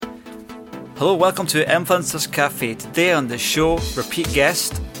Hello, welcome to Influencers Cafe. Today on the show, repeat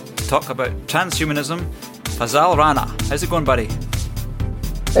guest to talk about transhumanism, Fazale Rana. How's it going, buddy?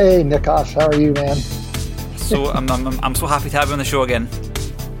 Hey, Nikos, how are you, man? So I'm so happy to have you on the show again.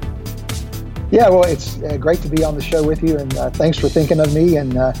 Yeah, well, it's great to be on the show with you, and thanks for thinking of me,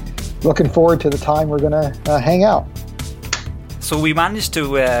 and looking forward to the time we're going to hang out. So we managed to,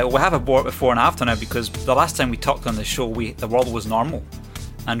 we have a before and after now, because the last time we talked on the show, the world was normal,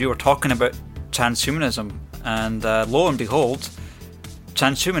 and we were talking about transhumanism, and lo and behold,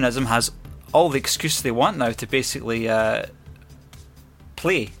 transhumanism has all the excuses they want now to basically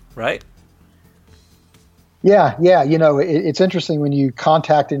play, right? Yeah. You know, it's interesting when you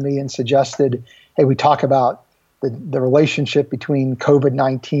contacted me and suggested, hey, we talk about the relationship between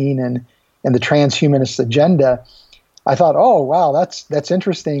COVID-19 and the transhumanist agenda. I thought, oh, wow, that's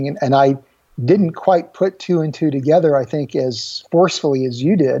interesting. And I didn't quite put two and two together, I think, as forcefully as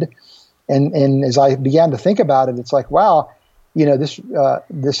you did. And as I began to think about it, it's like, wow, you know, this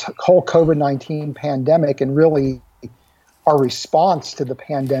whole COVID-19 pandemic, and really our response to the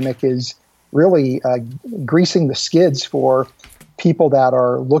pandemic, is really greasing the skids for people that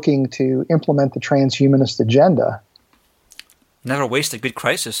are looking to implement the transhumanist agenda. Never waste a good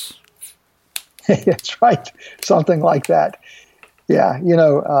crisis. That's right. Something like that. Yeah.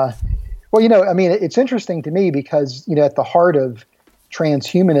 Well, I mean, it's interesting to me because, at the heart of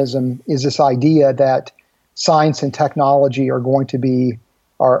transhumanism is this idea that science and technology are going to be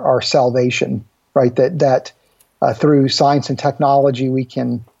our salvation, right? That through science and technology, we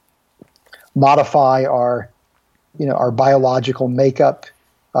can modify our biological makeup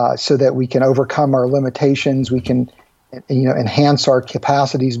so that we can overcome our limitations. We can, enhance our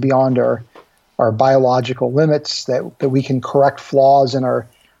capacities beyond our biological limits, that we can correct flaws in our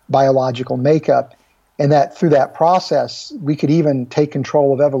biological makeup, and that through that process, we could even take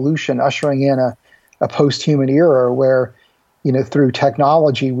control of evolution, ushering in a post-human era where, through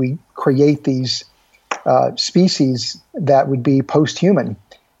technology, we create these species that would be post-human,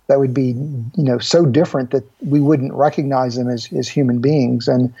 that would be, so different that we wouldn't recognize them as human beings.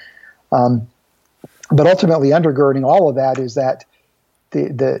 And but ultimately, undergirding all of that is that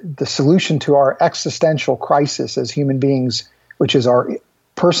the solution to our existential crisis as human beings, which is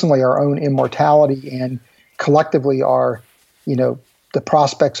personally our own immortality, and collectively the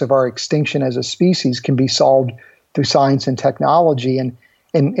prospects of our extinction as a species, can be solved through science and technology.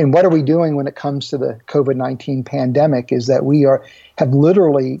 And what are we doing when it comes to the COVID-19 pandemic is that we have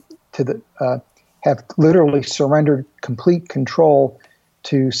literally surrendered complete control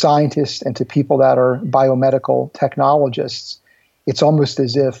to scientists and to people that are biomedical technologists. It's almost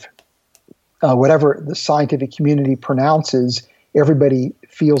as if whatever the scientific community pronounces, everybody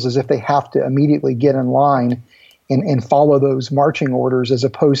feels as if they have to immediately get in line and follow those marching orders, as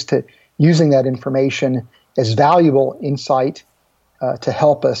opposed to using that information as valuable insight to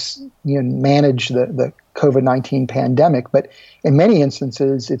help us manage the COVID-19 pandemic. But in many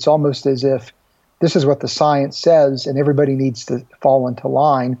instances, it's almost as if this is what the science says and everybody needs to fall into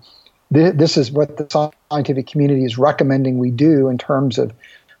line. This is what the scientific community is recommending we do in terms of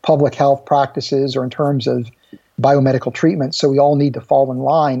public health practices or in terms of biomedical treatment. So we all need to fall in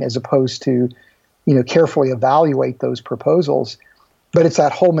line, as opposed to, carefully evaluate those proposals. But it's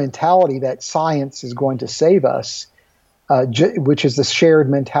that whole mentality that science is going to save us, which is the shared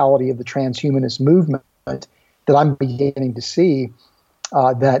mentality of the transhumanist movement, that I'm beginning to see,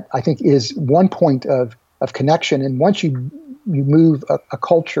 that I think is one point of connection. And once you move a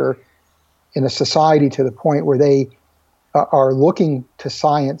culture in a society to the point where they are looking to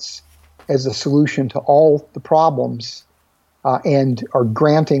science as a solution to all the problems, and are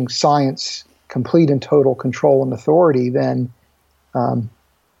granting science complete and total control and authority, then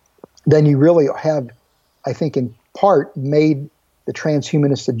you really have, I think, in part made the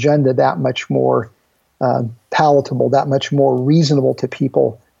transhumanist agenda that much more palatable, that much more reasonable to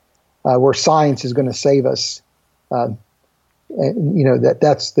people, where science is going to save us. That's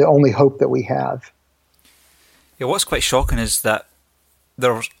the only hope that we have. Yeah, what's quite shocking is that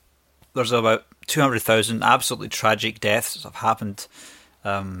there's about 200,000 absolutely tragic deaths that have happened.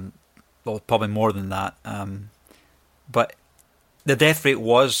 Well, probably more than that. But the death rate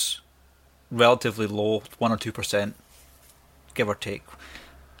was relatively low, 1 or 2%, give or take.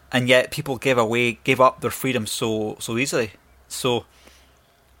 And yet people gave up their freedom so easily. So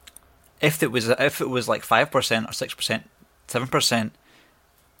if it was like 5% or 6%, 7%,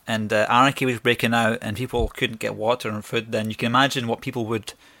 and anarchy was breaking out and people couldn't get water and food, then you can imagine what people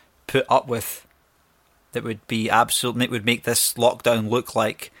would put up with. That would be absolutely, it would make this lockdown look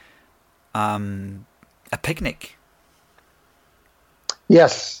like a picnic.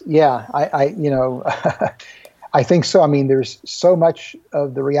 Yes, yeah, I think so. I mean, there's so much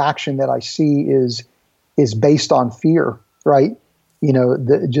of the reaction that I see is based on fear, right?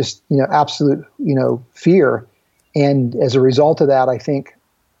 Absolute, fear, and as a result of that, I think,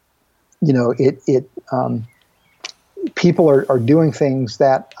 it people are doing things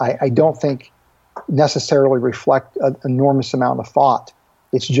that I don't think necessarily reflect an enormous amount of thought.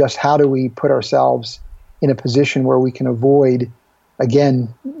 It's just how do we put ourselves in a position where we can avoid,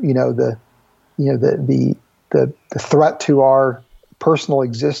 again, the threat to our personal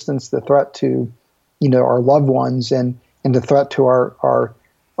existence, the threat to, our loved ones, and the threat to our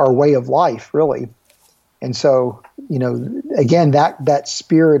way of life, really. And so, again, that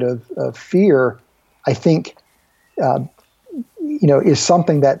spirit of fear, I think, is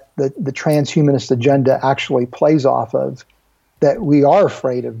something that the transhumanist agenda actually plays off of, that we are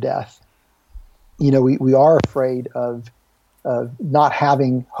afraid of death. We are afraid of not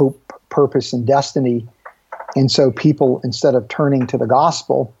having hope, purpose, and destiny. And so people, instead of turning to the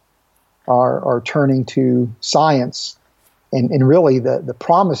gospel, are turning to science. And really the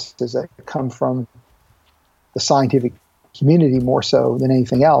promises that come from the scientific community more so than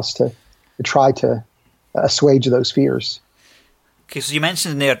anything else to try to assuage those fears. Okay, so you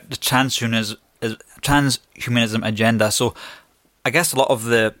mentioned there the transhumanism agenda. So I guess a lot of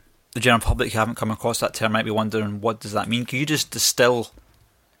the general public who haven't come across that term might be wondering, what does that mean? Can you just distill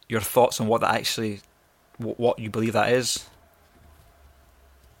your thoughts on what that actually, what you believe that is?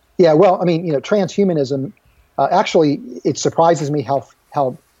 Yeah, well, I mean, transhumanism, actually, it surprises me how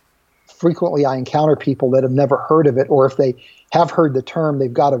frequently I encounter people that have never heard of it, or if they have heard the term,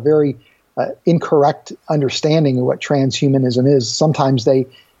 they've got a very incorrect understanding of what transhumanism is. Sometimes they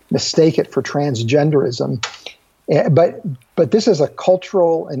mistake it for transgenderism. But this is a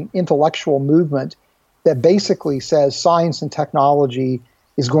cultural and intellectual movement that basically says science and technology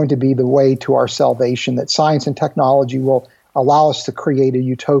is going to be the way to our salvation, that science and technology will allow us to create a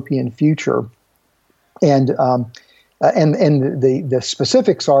utopian future. And the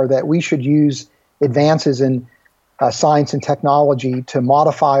specifics are that we should use advances in science and technology to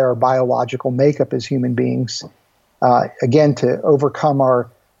modify our biological makeup as human beings, again, to overcome our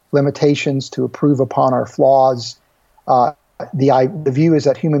limitations, to improve upon our flaws. The view is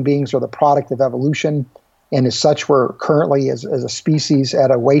that human beings are the product of evolution, and as such, we're currently, as a species, at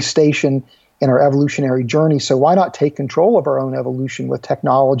a way station in our evolutionary journey. So why not take control of our own evolution with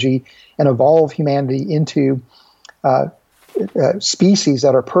technology and evolve humanity into species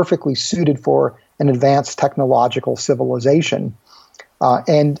that are perfectly suited for an advanced technological civilization?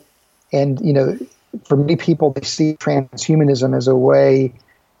 And for many people, they see transhumanism as a way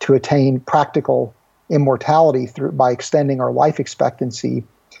to attain practical immortality by extending our life expectancy.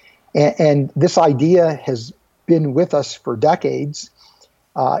 And this idea has been with us for decades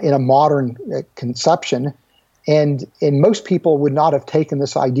in a modern conception. And most people would not have taken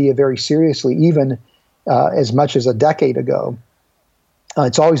this idea very seriously, even as much as a decade ago.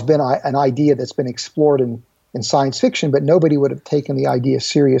 It's always been an idea that's been explored in science fiction, but nobody would have taken the idea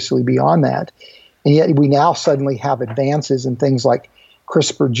seriously beyond that. And yet we now suddenly have advances in things like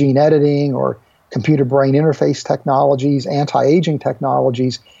CRISPR gene editing or computer-brain interface technologies, anti-aging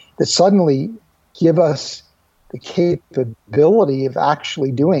technologies that suddenly give us the capability of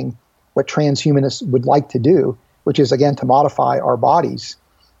actually doing what transhumanists would like to do, which is, again, to modify our bodies.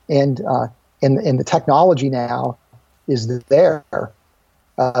 And the technology now is there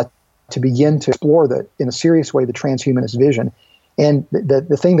to begin to explore in a serious way the transhumanist vision. And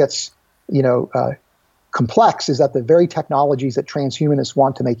the thing that's complex is that the very technologies that transhumanists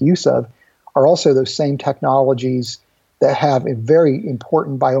want to make use of are also those same technologies that have a very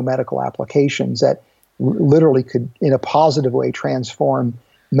important biomedical applications that literally could, in a positive way, transform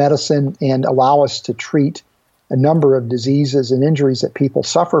medicine and allow us to treat a number of diseases and injuries that people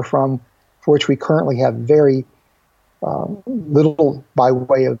suffer from, for which we currently have very little by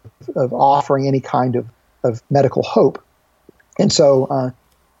way of offering any kind of medical hope. And so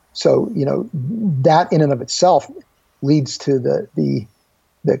that in and of itself leads to the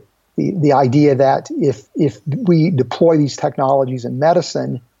idea that if we deploy these technologies in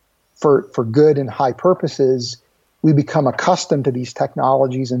medicine for good and high purposes, we become accustomed to these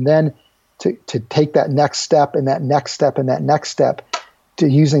technologies, and then to take that next step and that next step and that next step to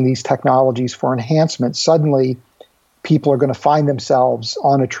using these technologies for enhancement, suddenly people are going to find themselves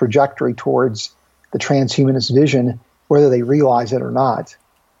on a trajectory towards the transhumanist vision, whether they realize it or not.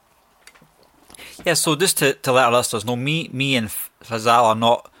 Yeah, so just to let our listeners know, me and Fazale are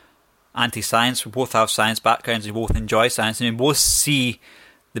not anti-science. We both have science backgrounds. We both enjoy science, and we both see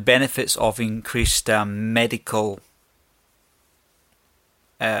the benefits of increased medical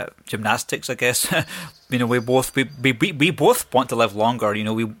gymnastics, I guess. We both want to live longer.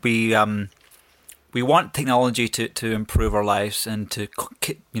 We want technology to improve our lives and to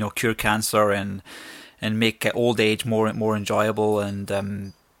cure cancer and make old age more enjoyable,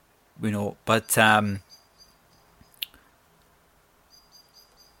 and but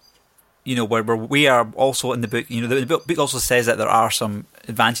where we are also in the book. The book also says that there are some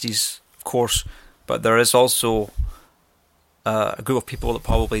advantages, of course, but there is also a group of people that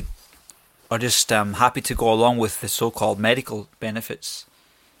probably are just happy to go along with the so-called medical benefits,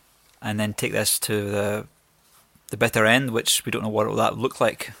 and then take this to the bitter end, which we don't know what that would look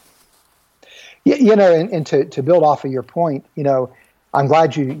like. Yeah, and to build off of your point, I'm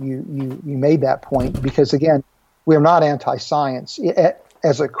glad you made that point, because again, we're not anti-science.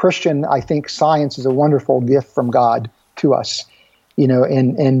 As a Christian, I think science is a wonderful gift from God to us,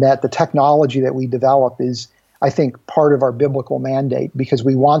 and that the technology that we develop is, I think, part of our biblical mandate, because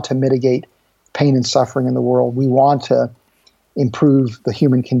we want to mitigate pain and suffering in the world. We want to improve the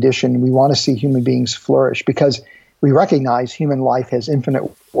human condition. We want to see human beings flourish, because we recognize human life has infinite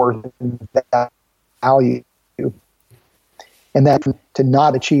worth and value, and that to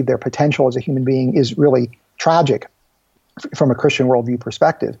not achieve their potential as a human being is really tragic from a Christian worldview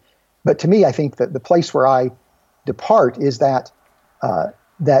perspective. But to me, I think that the place where I depart is that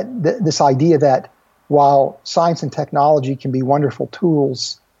this idea that while science and technology can be wonderful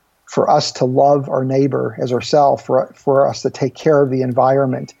tools for us to love our neighbor as ourselves, for us to take care of the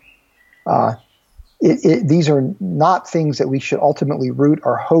environment, these are not things that we should ultimately root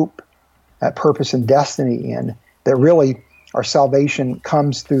our hope, purpose, and destiny in. That really our salvation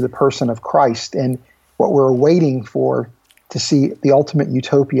comes through the person of Christ, and what we're waiting for to see the ultimate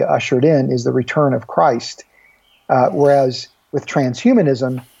utopia ushered in is the return of Christ. Whereas with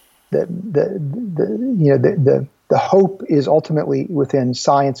transhumanism, the hope is ultimately within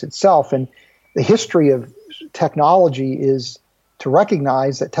science itself, and the history of technology is to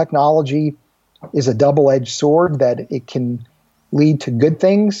recognize that technology is a double-edged sword, that it can lead to good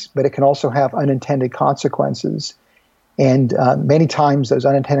things, but it can also have unintended consequences. And many times those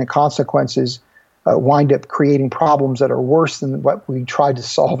unintended consequences wind up creating problems that are worse than what we tried to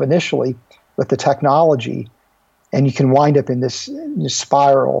solve initially with the technology. And you can wind up in this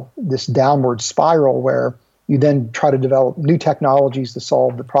spiral, this downward spiral, where you then try to develop new technologies to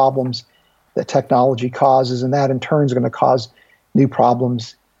solve the problems that technology causes, and that in turn is going to cause new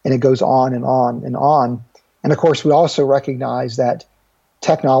problems, and it goes on and on and on. And of course, we also recognize that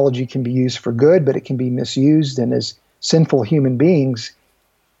technology can be used for good, but it can be misused, and as sinful human beings,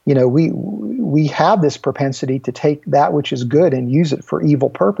 we have this propensity to take that which is good and use it for evil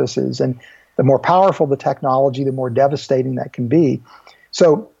purposes. And the more powerful the technology, the more devastating that can be.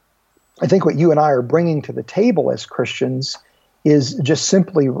 So I think what you and I are bringing to the table as Christians is just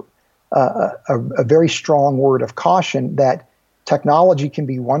simply a very strong word of caution that technology can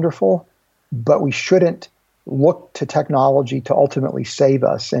be wonderful, but we shouldn't look to technology to ultimately save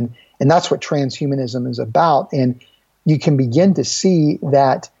us. And that's what transhumanism is about. And you can begin to see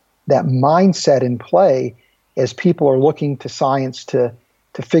that mindset in play as people are looking to science to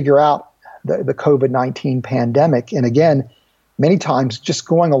figure out the COVID-19 pandemic. And again, many times just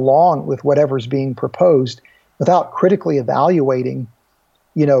going along with whatever's being proposed without critically evaluating,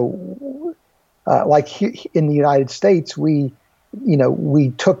 like here in the United States, we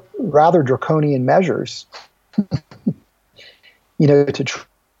took rather draconian measures, to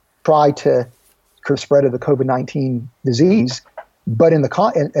try to curb the spread of the COVID-19 disease. But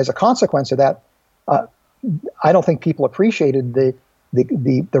as a consequence of that, I don't think people appreciated the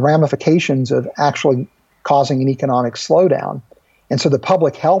ramifications of actually causing an economic slowdown. And so the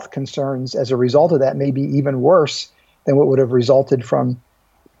public health concerns as a result of that may be even worse than what would have resulted from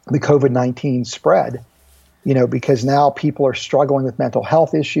the COVID-19 spread, because now people are struggling with mental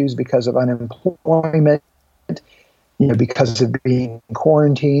health issues because of unemployment, because of being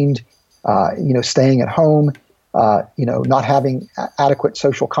quarantined, staying at home, not having adequate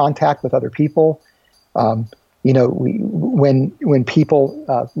social contact with other people. When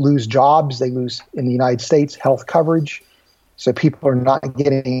people lose jobs, they lose, in the United States, health coverage. So people are not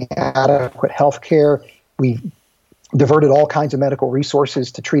getting adequate health care. We've diverted all kinds of medical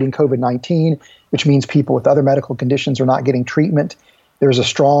resources to treating COVID-19, which means people with other medical conditions are not getting treatment. There's a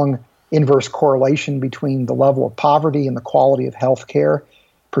strong inverse correlation between the level of poverty and the quality of health care,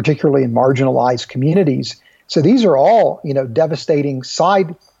 particularly in marginalized communities. So these are all, devastating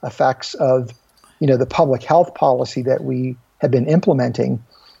side effects of, the public health policy that we have been implementing,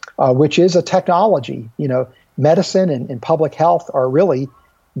 which is a technology. Medicine and public health are really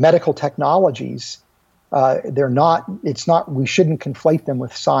medical technologies. They're not. It's not. We shouldn't conflate them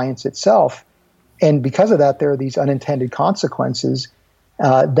with science itself. And because of that, there are these unintended consequences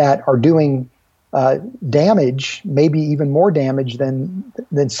that are doing damage, maybe even more damage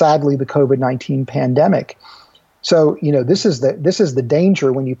than sadly the COVID-19 pandemic. So this is the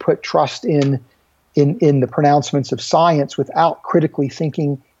danger when you put trust in the pronouncements of science without critically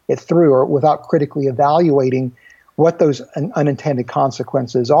thinking it through or without critically evaluating what those unintended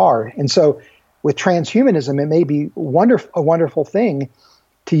consequences are. And so with transhumanism, it may be a wonderful thing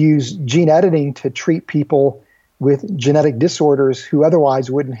to use gene editing to treat people with genetic disorders who otherwise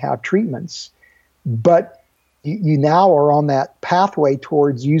wouldn't have treatments. But you now are on that pathway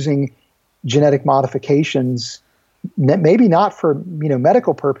towards using genetic modifications, maybe not for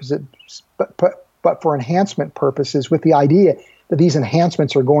medical purposes, but for enhancement purposes, with the idea that these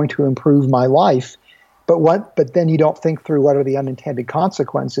enhancements are going to improve my life. But then you don't think through what are the unintended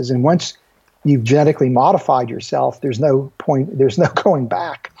consequences. And once you've genetically modified yourself, there's no point, there's no going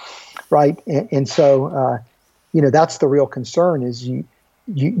back, right? And so, that's the real concern is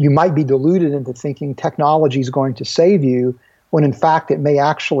you might be deluded into thinking technology is going to save you, when in fact it may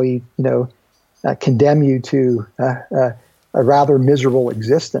actually, condemn you to a rather miserable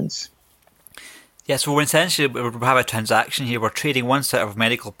existence. Yeah, so we're essentially, we have a transaction here. We're trading one set of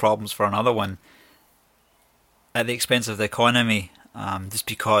medical problems for another one at the expense of the economy, just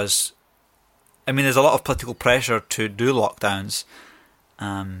because, there's a lot of political pressure to do lockdowns,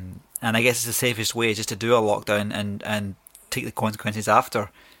 and I guess it's the safest way just to do a lockdown and take the consequences after,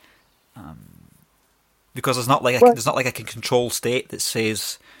 because there's not like a control state that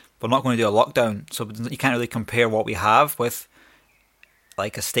says we're not going to do a lockdown, so you can't really compare what we have with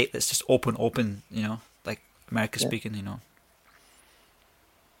like a state that's just open, like America speaking,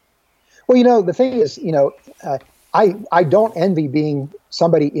 Well, the thing is, I don't envy being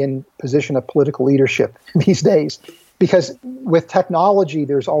somebody in position of political leadership these days, because with technology,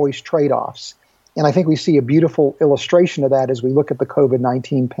 there's always trade-offs. And I think we see a beautiful illustration of that as we look at the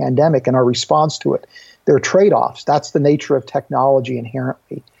COVID-19 pandemic and our response to it. There are trade-offs. That's the nature of technology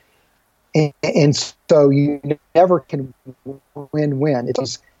inherently. And so you never can win-win.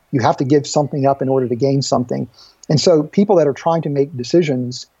 You have to give something up in order to gain something. And so people that are trying to make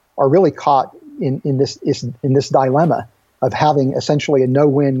decisions are really caught in this dilemma of having essentially a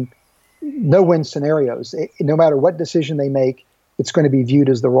no-win scenarios. No matter what decision they make, it's going to be viewed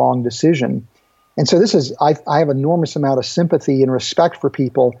as the wrong decision. And so I have an enormous amount of sympathy and respect for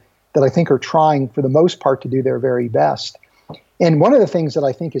people that I think are trying, for the most part, to do their very best. And one of the things that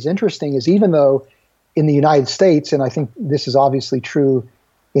I think is interesting is, even though in the United States, and I think this is obviously true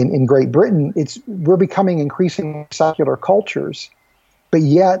in Great Britain, we're becoming increasingly secular cultures, but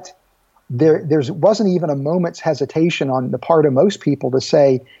yet there wasn't even a moment's hesitation on the part of most people to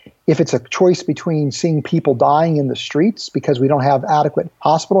say, if it's a choice between seeing people dying in the streets because we don't have adequate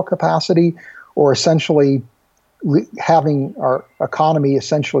hospital capacity, or essentially having our economy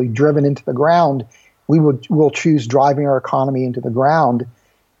essentially driven into the ground, we'll choose driving our economy into the ground.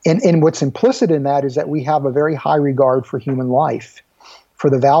 And what's implicit in that is that we have a very high regard for human life, for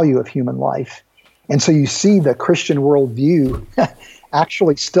the value of human life. And so you see the Christian worldview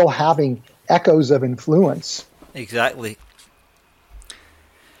actually still having echoes of influence. Exactly.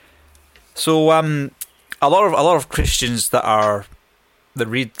 So a lot of Christians that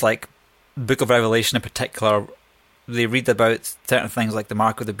read like Book of Revelation in particular, they read about certain things like the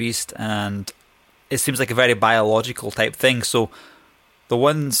mark of the beast, and it seems like a very biological type thing. So the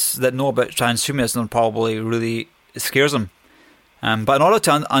ones that know about transhumanism probably really scares them. But in order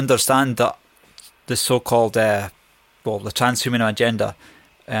to understand the so-called the transhuman agenda,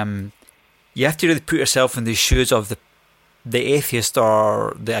 you have to really put yourself in the shoes of the atheist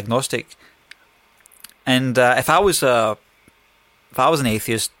or the agnostic. And if I was an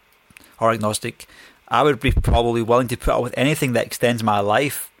atheist or agnostic, I would be probably willing to put up with anything that extends my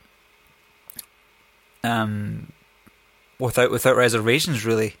life, without reservations,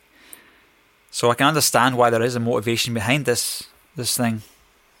 really. So I can understand why there is a motivation behind this thing.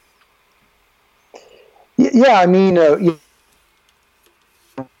 Yeah,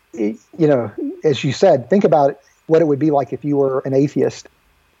 as you said, think about what it would be like if you were an atheist.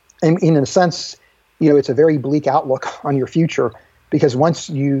 And in a sense, it's a very bleak outlook on your future, because once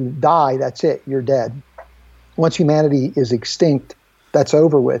you die, that's it, you're dead. Once humanity is extinct, that's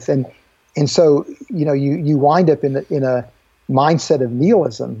over with. And so, you wind up in a mindset of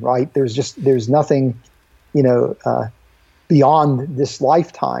nihilism, right? There's nothing, beyond this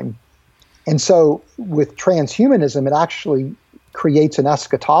lifetime. And so with transhumanism, it actually creates an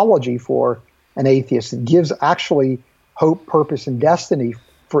eschatology for an atheist. It gives actually hope, purpose, and destiny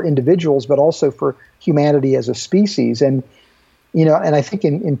for individuals, but also for humanity as a species. And, and I think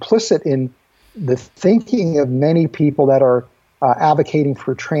implicit in the thinking of many people that are advocating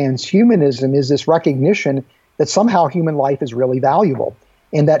for transhumanism is this recognition that somehow human life is really valuable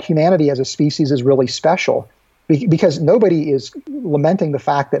and that humanity as a species is really special, because nobody is lamenting the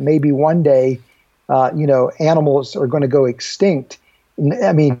fact that maybe one day, animals are going to go extinct.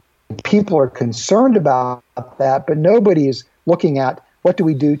 I mean, people are concerned about that, but nobody is looking at what do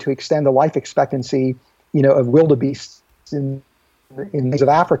we do to extend the life expectancy, of wildebeests in of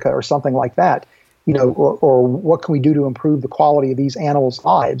Africa or something like that, or what can we do to improve the quality of these animals'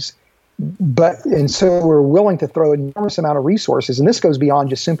 lives? And so we're willing to throw an enormous amount of resources, and this goes beyond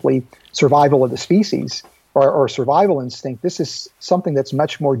just simply survival of the species or survival instinct. This is something that's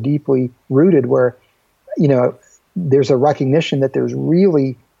much more deeply rooted, where, there's a recognition that there's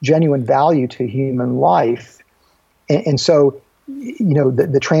really genuine value to human life. And so,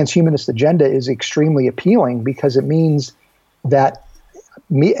 the transhumanist agenda is extremely appealing because it means that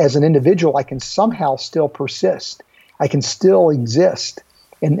me as an individual, I can somehow still persist. I can still exist.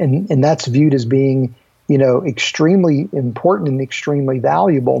 And that's viewed as being, extremely important and extremely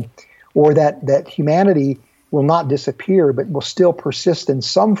valuable, or that humanity will not disappear, but will still persist in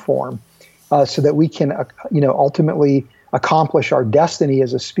some form, so that we can, ultimately accomplish our destiny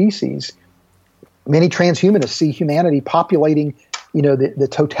as a species. Many transhumanists see humanity populating, the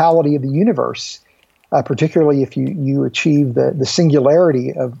totality of the universe, particularly if you achieve the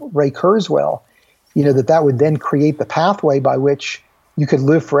singularity of Ray Kurzweil, that would then create the pathway by which you could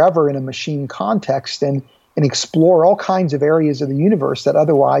live forever in a machine context and explore all kinds of areas of the universe that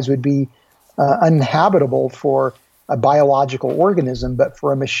otherwise would be uninhabitable for a biological organism. But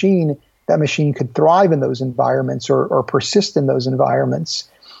for a machine, that machine could thrive in those environments or persist in those environments.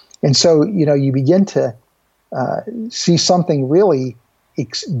 And so, you begin to see something really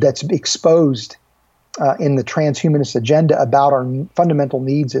that's exposed in the transhumanist agenda about our fundamental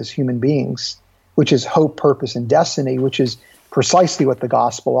needs as human beings, which is hope, purpose, and destiny, which is precisely what the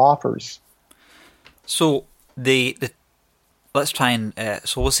gospel offers. So let's try and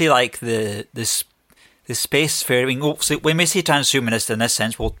so we'll say like the spacefaring. So when we say transhumanist in this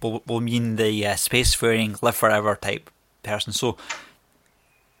sense, we'll mean the spacefaring, live forever type person. So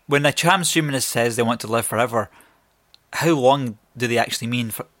when a transhumanist says they want to live forever, how long do they actually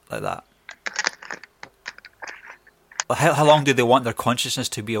mean like that? How long do they want their consciousness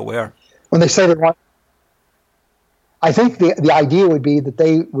to be aware? When they say they want, I think the idea would be that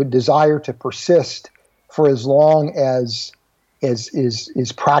they would desire to persist for as long as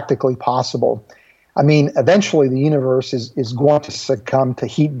is practically possible. I mean, eventually the universe is going to succumb to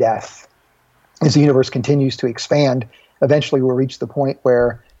heat death. As the universe continues to expand, eventually we'll reach the point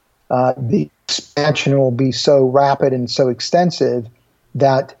where the expansion will be so rapid and so extensive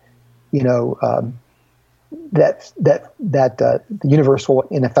that the universe will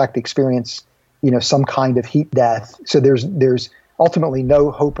in effect experience some kind of heat death. So there's ultimately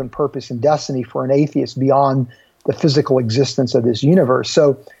no hope and purpose and destiny for an atheist beyond the physical existence of this universe.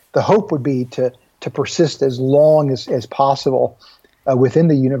 So the hope would be to persist as long as possible within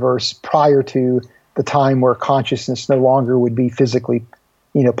the universe prior to the time where consciousness no longer would be physically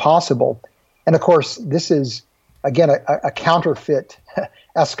possible. And of course, this is, again, a counterfeit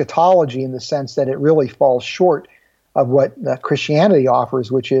eschatology in the sense that it really falls short of what Christianity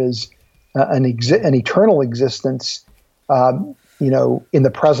offers, which is an eternal existence, in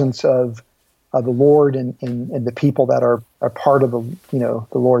the presence of the Lord and the people that are part of the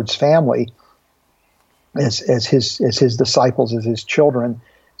Lord's family as his disciples, as his children.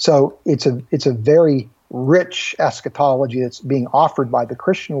 So it's a very rich eschatology that's being offered by the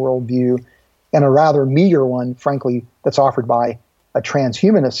Christian worldview, and a rather meager one, frankly, that's offered by a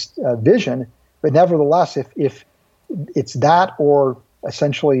transhumanist vision. But nevertheless, if it's that or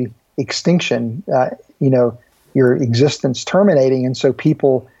essentially extinction, your existence terminating, and so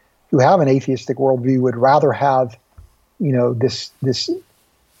people who have an atheistic worldview would rather have, this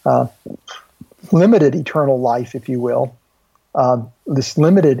limited eternal life, if you will, this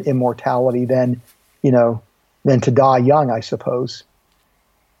limited immortality than to die young, I suppose.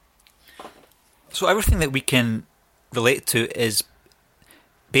 So everything that we can relate to is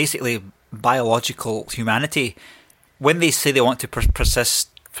basically biological humanity. When they say they want to persist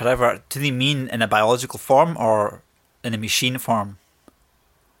forever, do they mean in a biological form or in a machine form?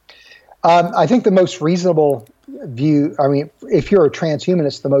 I think the most reasonable view, if you're a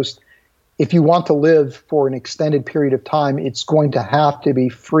transhumanist, if you want to live for an extended period of time, it's going to have to be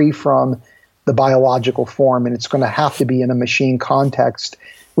free from the biological form, and it's going to have to be in a machine context,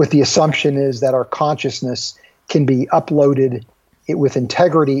 with the assumption is that our consciousness can be uploaded it with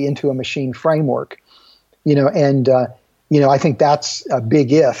integrity into a machine framework. And I think that's a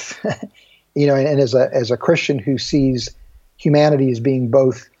big if. And as a Christian who sees humanity as being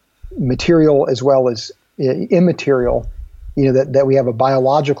both material as well as immaterial, that we have a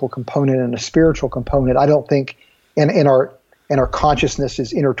biological component and a spiritual component. I don't think, and our consciousness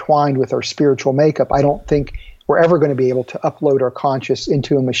is intertwined with our spiritual makeup. I don't think we're ever going to be able to upload our conscious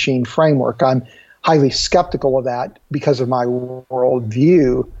into a machine framework. I'm highly skeptical of that because of my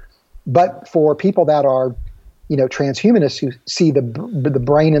worldview. But for people that are, transhumanists who see the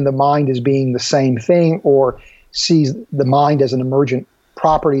brain and the mind as being the same thing, or sees the mind as an emergent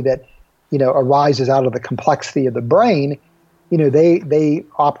property that, arises out of the complexity of the brain, they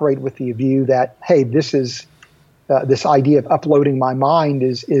operate with the view that, hey, this is this idea of uploading my mind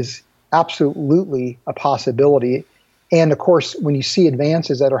is absolutely a possibility. And of course, when you see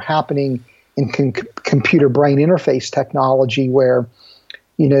advances that are happening in computer brain interface technology, where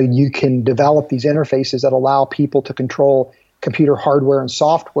you can develop these interfaces that allow people to control computer hardware and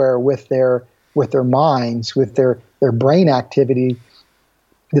software with their minds, with their brain activity,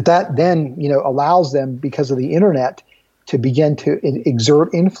 that then allows them, because of the internet, to begin to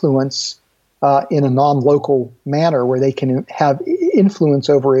exert influence in a non-local manner, where they can have influence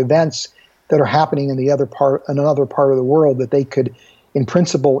over events that are happening in another part of the world, that they could, in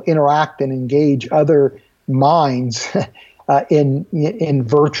principle, interact and engage other minds in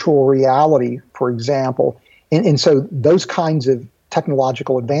virtual reality, for example. And so those kinds of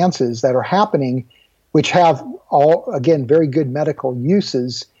technological advances that are happening, which have all, again, very good medical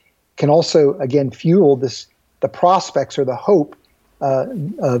uses, can also, again, fuel the prospects or the hope of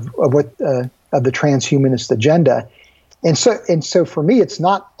the transhumanist agenda. And so for me, it's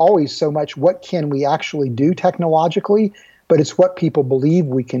not always so much what can we actually do technologically, but it's what people believe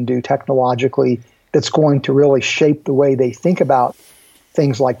we can do technologically that's going to really shape the way they think about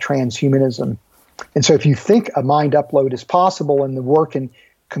things like transhumanism. And so if you think a mind upload is possible, and the work in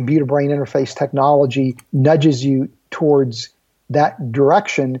computer brain interface technology nudges you towards that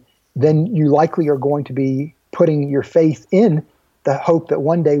direction, then you likely are going to be putting your faith in the hope that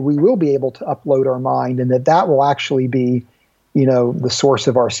one day we will be able to upload our mind, and that will actually be, the source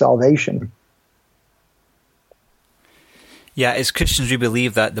of our salvation. Yeah, as Christians, we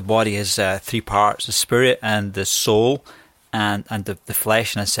believe that the body has three parts: the spirit and the soul, and the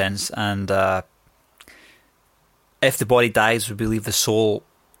flesh, in a sense. And if the body dies, we believe the soul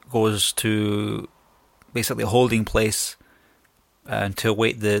goes to basically a holding place to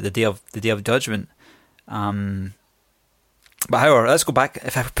await the day of judgment. But however, let's go back.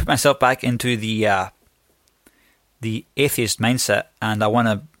 If I put myself back into the atheist mindset, and I want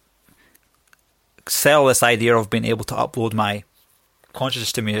to sell this idea of being able to upload my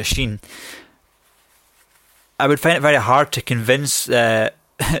consciousness to my machine, I would find it very hard to convince the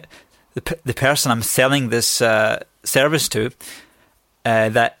person I'm selling this service to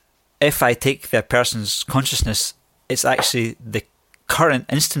that if I take the person's consciousness, it's actually the current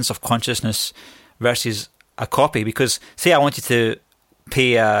instance of consciousness versus a copy. Because say I wanted to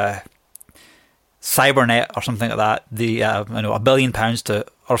pay Cybernet or something like that, £1 billion to,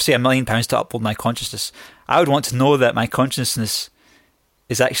 or say £1 million to upload my consciousness, I would want to know that my consciousness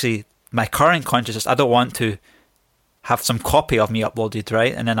is actually my current consciousness. I don't want to have some copy of me uploaded,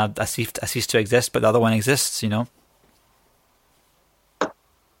 right? And then I cease to exist, but the other one exists,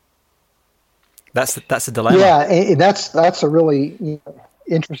 That's the dilemma. Yeah, that's a really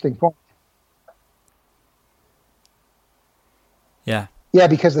interesting point. Yeah. Yeah,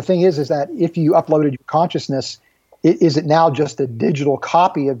 because the thing is that if you uploaded your consciousness, is it now just a digital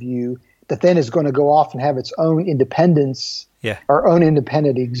copy of you that then is going to go off and have its own independence, or own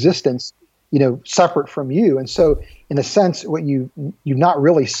independent existence, separate from you? And so, in a sense, what you've not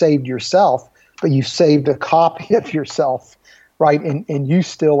really saved yourself, but you've saved a copy of yourself, right? And you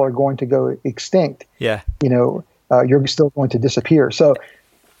still are going to go extinct. Yeah. You're still going to disappear. So,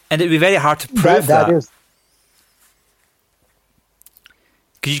 and it'd be very hard to prove that. That is.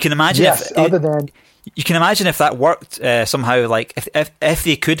 Because you can imagine you can imagine if that worked somehow, like if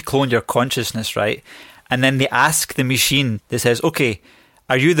they could clone your consciousness, right? And then they ask the machine that says, okay,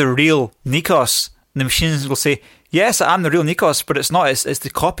 are you the real Nikos? And the machines will say, yes, I'm the real Nikos, but it's not. It's the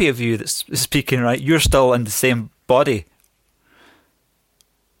copy of you that's speaking, right? You're still in the same body.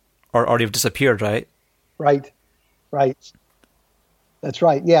 Or you've disappeared, right? Right. That's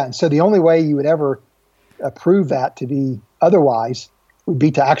right, yeah. And so the only way you would ever prove that to be otherwise would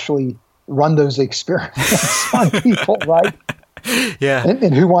be to actually run those experiments on people, right? Yeah.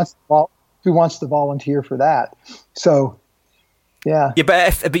 And who wants to volunteer for that? So, yeah. Yeah,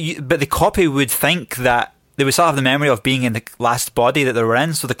 but the copy would think that they would still have the memory of being in the last body that they were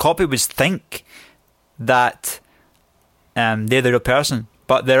in. So the copy would think that they're the real person,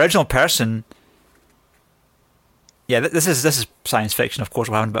 but the original person. Yeah, this is science fiction. Of course,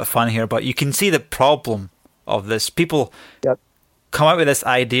 we're having a bit of fun here, but you can see the problem of this. People come out with this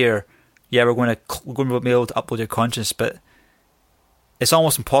idea. Yeah, we're going to be able to upload your conscience, but it's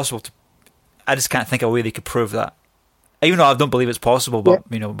almost impossible to. I just can't think of a way they could prove that. Even though I don't believe it's possible, but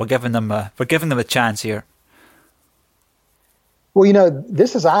we're giving them a chance here. Well,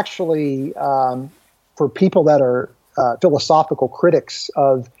 this is actually for people that are philosophical critics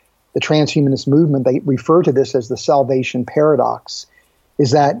of the transhumanist movement. They refer to this as the salvation paradox.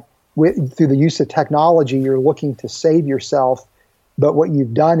 Is that through the use of technology, you're looking to save yourself, but what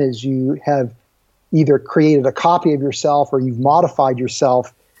you've done is you have either created a copy of yourself or you've modified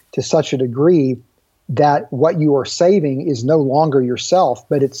yourself to such a degree that what you are saving is no longer yourself,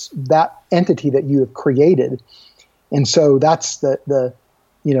 but it's that entity that you have created. And so that's the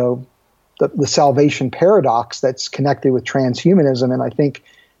salvation paradox that's connected with transhumanism. And I think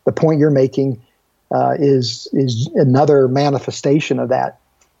the point you're making is another manifestation of that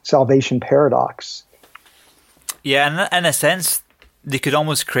salvation paradox. Yeah, and in a sense, they could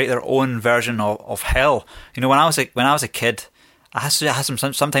almost create their own version of hell. When I was a kid,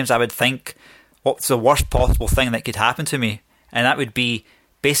 sometimes I would think, what's the worst possible thing that could happen to me? And that would be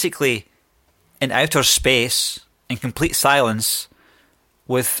basically in outer space, in complete silence,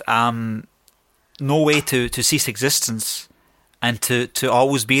 with no way to cease existence, and to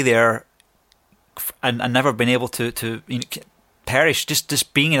always be there, and never been able to perish,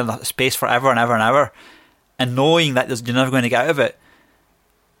 just being in a space forever and ever and ever, and knowing that you're never going to get out of it.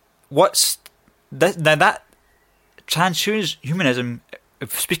 What's that? Now that transhumanism,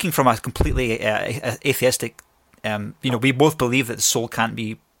 speaking from a completely atheistic, we both believe that the soul can't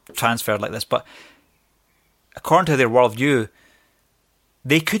be transferred like this, but according to their worldview,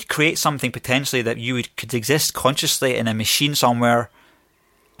 they could create something potentially that could exist consciously in a machine somewhere,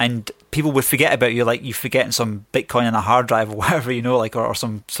 and people would forget about you, like you forgetting some Bitcoin in a hard drive or whatever, or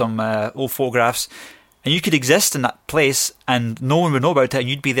some old photographs, and you could exist in that place and no one would know about it, and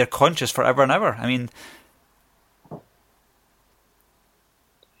you'd be there conscious forever and ever. I mean,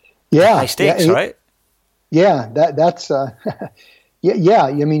 high stakes, right? Yeah, that's yeah.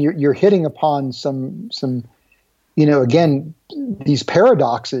 I mean, you're hitting upon some again, these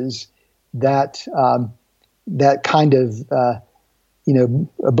paradoxes that kind of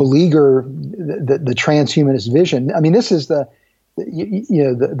beleaguer the transhumanist vision. I mean, this is the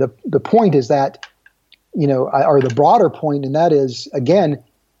point is that or the broader point, and that is, again,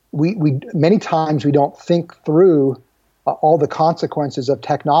 we many times we don't think through all the consequences of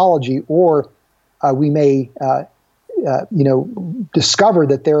technology, or we may discover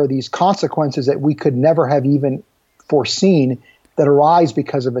that there are these consequences that we could never have even foreseen that arise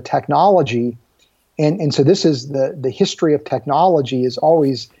because of a technology. And so this is the history of technology, is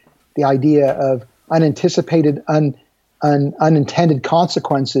always the idea of unanticipated, unintended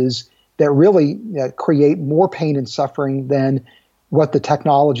consequences that really create more pain and suffering than what the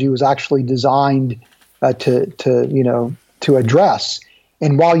technology was actually designed to address.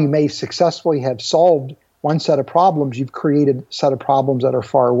 And while you may successfully have solved one set of problems, you've created a set of problems that are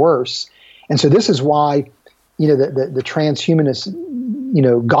far worse. And so this is why the transhumanist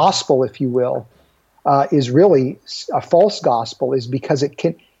gospel, if you will, is really a false gospel, is because it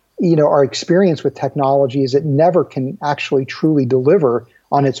can, our experience with technology is it never can actually truly deliver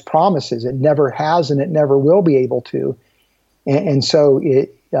on its promises. It never has, and it never will be able to. And so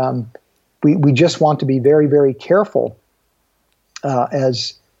we just want to be very, very careful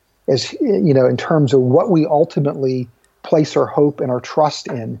as in terms of what we ultimately place our hope and our trust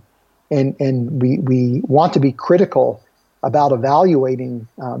in. And we want to be critical about evaluating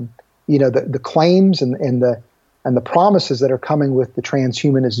the claims and the promises that are coming with the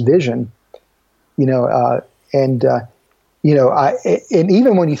transhumanist vision. And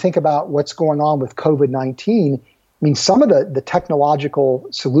even when you think about what's going on with COVID-19, I mean, some of the technological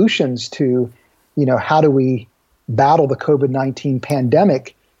solutions to, how do we battle the COVID-19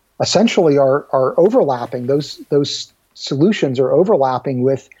 pandemic essentially are overlapping. Those solutions are overlapping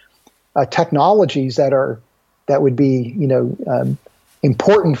with technologies that would be,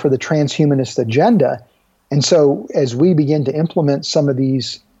 important for the transhumanist agenda. And so as we begin to implement some of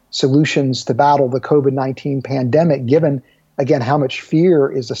these solutions to battle the COVID-19 pandemic, given, again, how much fear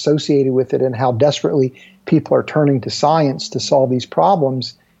is associated with it and how desperately people are turning to science to solve these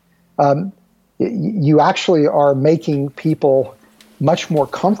problems, you actually are making people much more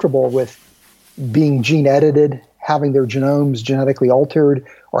comfortable with being gene edited, having their genomes genetically altered,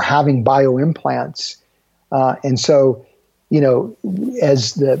 or having bioimplants. And so,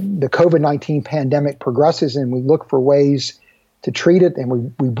 as the COVID-19 pandemic progresses and we look for ways to treat it,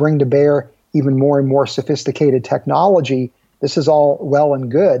 and we bring to bear even more and more sophisticated technology, this is all well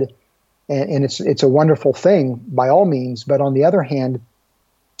and good, and it's a wonderful thing by all means. But on the other hand,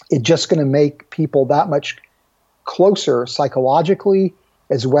 it's just going to make people that much closer psychologically,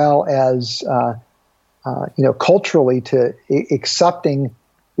 as well as culturally, to accepting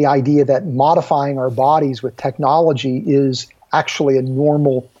the idea that modifying our bodies with technology is actually a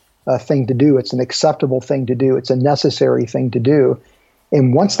normal thing to do. It's an acceptable thing to do. It's a necessary thing to do.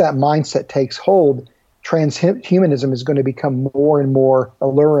 And once that mindset takes hold, transhumanism is going to become more and more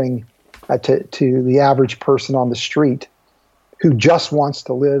alluring to the average person on the street who just wants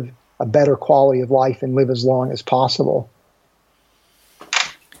to live a better quality of life and live as long as possible.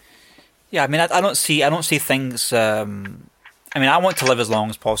 Yeah, I mean, I don't see things. I want to live as long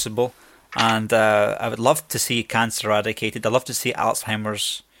as possible, and I would love to see cancer eradicated. I'd love to see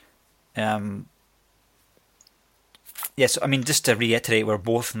Alzheimer's. Yes, I mean, just to reiterate, we're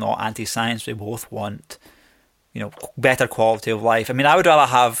both not anti-science. We both want, better quality of life. I mean, I would rather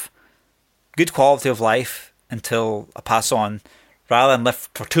have good quality of life until I pass on, rather than live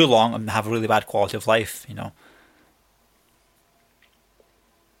for too long and have a really bad quality of life.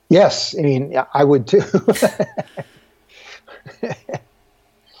 Yes, I mean, I would too.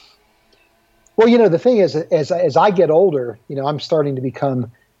 Well, the thing is, as I get older, I'm starting to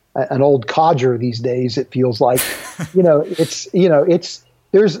become an old codger these days. It feels like, there's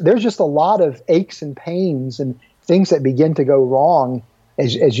just a lot of aches and pains and things that begin to go wrong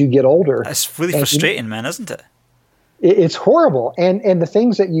as you get older. It's really frustrating, man, isn't it? It's horrible, and the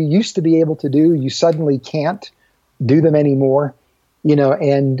things that you used to be able to do, you suddenly can't do them anymore.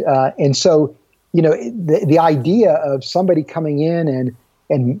 And so, the idea of somebody coming in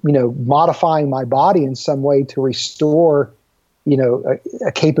and modifying my body in some way to restore,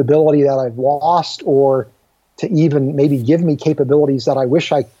 a capability that I've lost, or to even maybe give me capabilities that I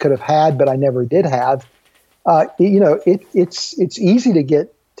wish I could have had, but I never did have. It's easy to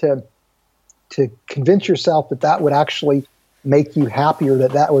get to convince yourself that would actually make you happier,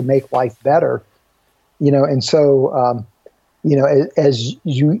 that would make life better, and so, as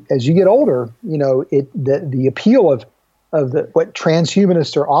you get older, the appeal of what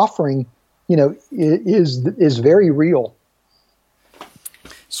transhumanists are offering, is very real.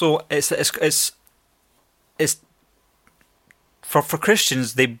 So it's for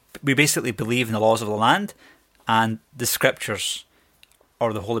Christians, we basically believe in the laws of the land and the scriptures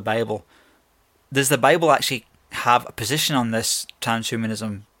or the Holy Bible. Does the Bible actually have a position on this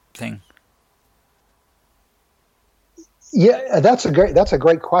transhumanism thing? Yeah, that's a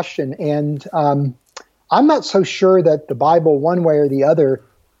great question, and I'm not so sure that the Bible, one way or the other,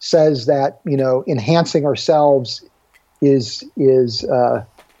 says that enhancing ourselves is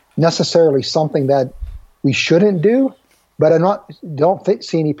necessarily something that we shouldn't do. But I don't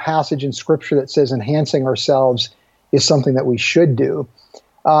see any passage in Scripture that says enhancing ourselves is something that we should do.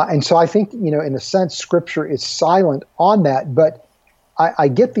 And so I think in a sense, Scripture is silent on that. But I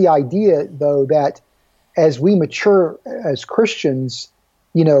get the idea, though, that as we mature as Christians,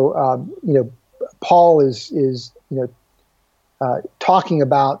 Paul is talking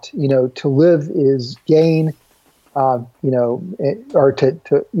about to live is gain, or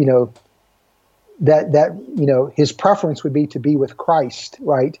that his preference would be to be with Christ,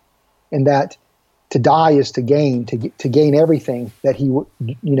 right, and that to die is to gain everything that he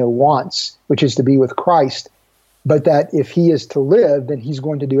wants, which is to be with Christ. But that if he is to live, then he's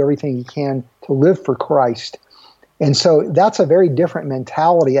going to do everything he can to live for Christ. And so that's a very different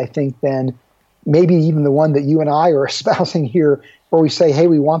mentality, I think, than maybe even the one that you and I are espousing here, where we say, hey,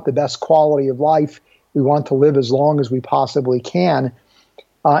 we want the best quality of life. We want to live as long as we possibly can.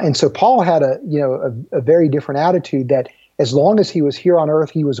 And so Paul had a very different attitude, that as long as he was here on earth,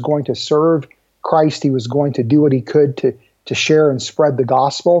 he was going to serve Christ. He was going to do what he could to share and spread the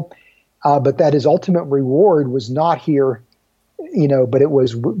gospel. But that his ultimate reward was not here, but it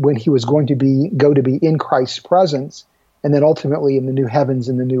was when he was going to go to be in Christ's presence, and then ultimately in the new heavens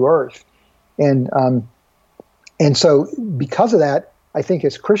and the new earth. And so because of that, I think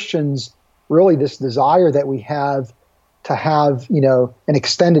as Christians, really this desire that we have to have, an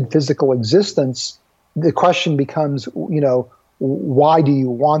extended physical existence, the question becomes, why do you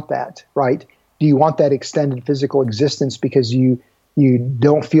want that, right? Do you want that extended physical existence because you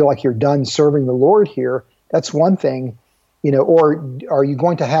don't feel like you're done serving the Lord here? That's one thing, or are you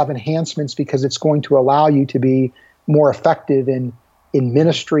going to have enhancements because it's going to allow you to be more effective in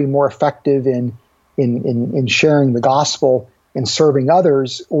ministry, more effective in sharing the gospel and serving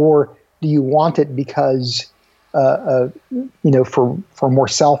others? Or do you want it because for more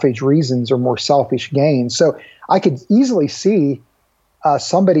selfish reasons or more selfish gains? So I could easily see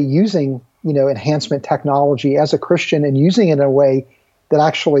somebody using enhancement technology as a Christian and using it in a way that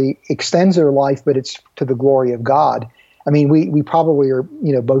actually extends their life, but it's to the glory of God. I mean, we probably are,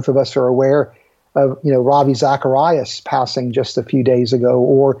 both of us are aware of, Ravi Zacharias passing just a few days ago,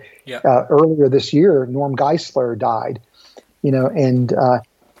 or earlier this year, Norm Geisler died,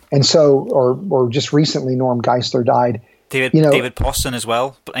 and so, or just recently, Norm Geisler died. David Poston as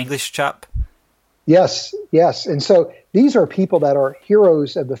well, English chap. Yes. And so these are people that are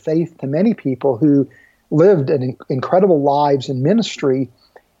heroes of the faith to many people who lived incredible lives in ministry.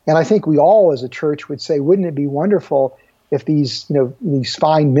 And I think we all as a church would say, wouldn't it be wonderful if these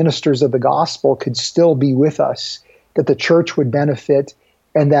fine ministers of the gospel could still be with us, that the church would benefit,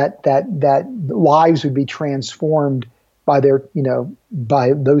 and that lives would be transformed by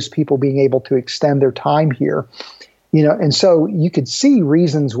by those people being able to extend their time here. And so you could see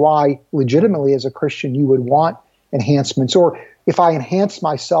reasons why legitimately as a Christian you would want enhancements. Or if I enhance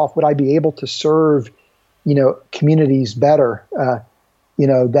myself, would I be able to serve, communities better,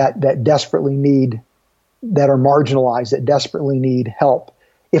 that desperately need, that are marginalized, that desperately need help?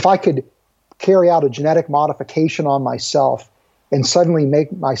 If I could carry out a genetic modification on myself and suddenly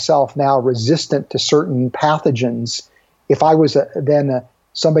make myself now resistant to certain pathogens, if I was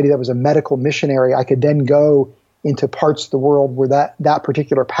somebody that was a medical missionary, I could then go into parts of the world where that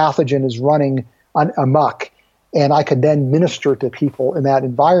particular pathogen is running amok, and I could then minister to people in that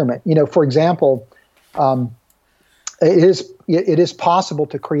environment. For example, it is possible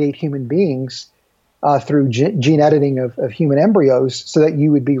to create human beings through gene editing of human embryos so that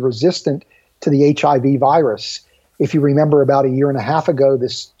you would be resistant to the HIV virus. If you remember, about a year and a half ago,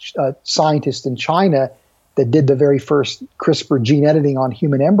 this scientist in China that did the very first CRISPR gene editing on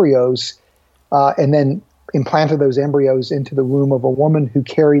human embryos, and then implanted those embryos into the womb of a woman who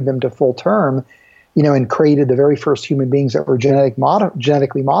carried them to full term, and created the very first human beings that were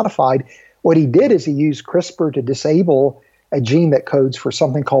genetically modified. What he did is he used CRISPR to disable a gene that codes for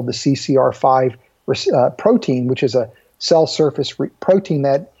something called the CCR5 protein, which is a cell surface protein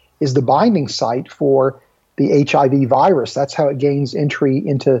that is the binding site for the HIV virus. That's how it gains entry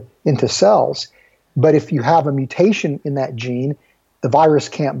into cells. But if you have a mutation in that gene, the virus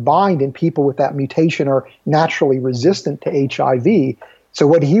can't bind, and people with that mutation are naturally resistant to HIV. So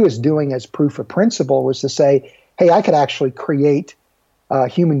what he was doing as proof of principle was to say, hey, I could actually create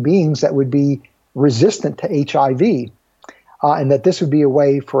human beings that would be resistant to HIV, and that this would be a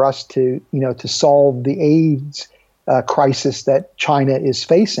way for us to solve the AIDS crisis that China is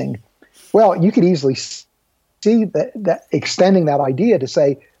facing. Well, you could easily see that extending that idea to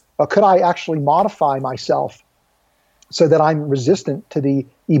say, well, could I actually modify myself so that I'm resistant to the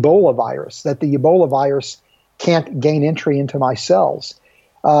Ebola virus, that the Ebola virus can't gain entry into my cells?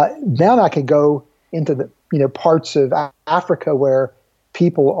 Then I could go into the parts of Africa where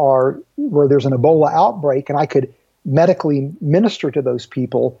there's an Ebola outbreak, and I could medically minister to those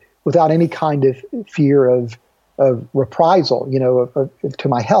people without any kind of fear of reprisal, to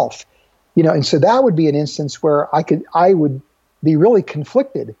my health. And so that would be an instance where I would be really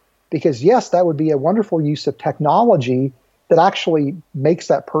conflicted, because yes, that would be a wonderful use of technology that actually makes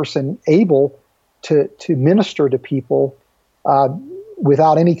that person able to minister to people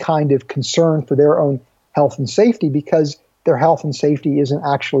without any kind of concern for their own health and safety, because their health and safety isn't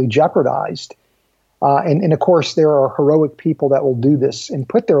actually jeopardized. And of course, there are heroic people that will do this and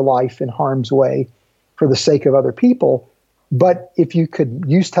put their life in harm's way for the sake of other people. But if you could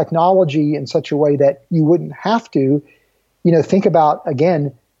use technology in such a way that you wouldn't have to, think about,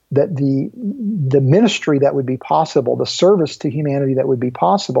 again, that the ministry that would be possible, the service to humanity that would be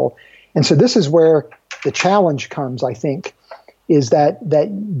possible. And so this is where the challenge comes, I think, is that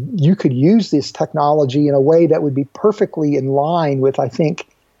you could use this technology in a way that would be perfectly in line with, I think,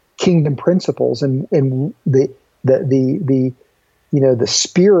 kingdom principles and the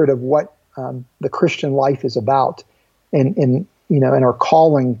spirit of what the Christian life is about, and our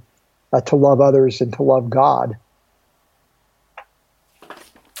calling to love others and to love God.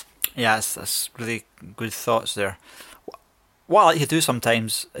 Yes, that's really good thoughts there. What I like to do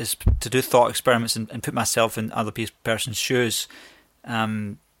sometimes is to do thought experiments and put myself in other person's shoes. So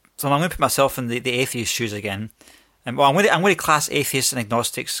I'm going to put myself in the atheist shoes again. I'm going to class atheists and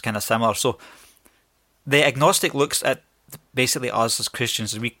agnostics kind of similar. So the agnostic looks at basically us as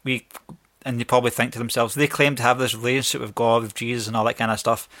Christians, and we and they probably think to themselves, they claim to have this relationship with God, with Jesus, and all that kind of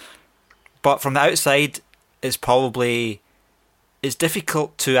stuff. But from the outside, it's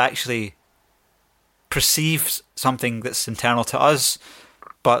difficult to actually perceive something that's internal to us,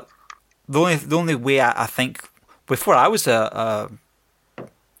 but the only way I think, before I was a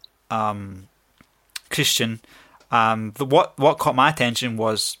Christian, what caught my attention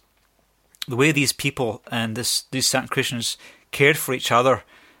was the way these people and these certain Christians cared for each other,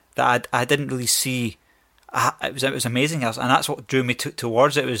 that I didn't really see. It was amazing, and that's what drew me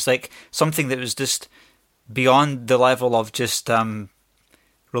towards it. It was like something that was just beyond the level of just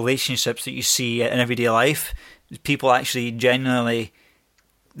relationships that you see in everyday life. People actually genuinely,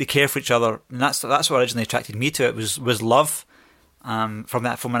 they care for each other, and that's what originally attracted me to it, was love, from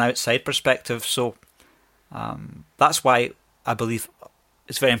an outside perspective. So that's why I believe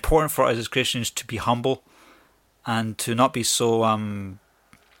it's very important for us as Christians to be humble and to not be so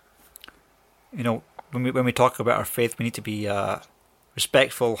when we talk about our faith, we need to be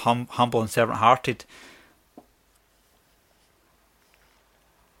respectful, humble, and servant-hearted.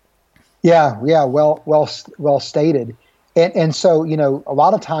 Yeah, well stated. And so, a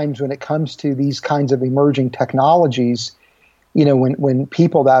lot of times when it comes to these kinds of emerging technologies, when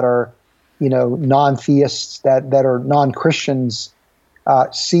people that are, non-theists, that are non-Christians,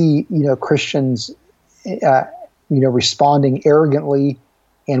 see, Christians, responding arrogantly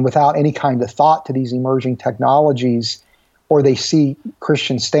and without any kind of thought to these emerging technologies, or they see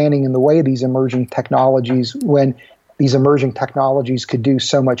Christians standing in the way of these emerging technologies when these emerging technologies could do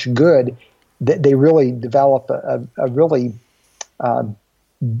so much good, that they really develop a really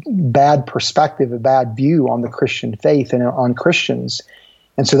bad perspective, a bad view on the Christian faith and on Christians.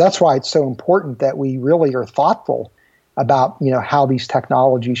 And so that's why it's so important that we really are thoughtful about, how these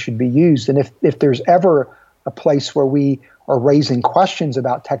technologies should be used. And if there's ever a place where we are raising questions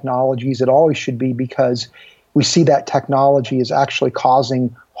about technologies, it always should be because we see that technology is actually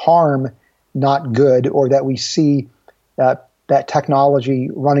causing harm, not good, or that we see that technology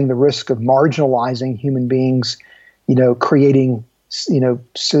running the risk of marginalizing human beings, creating,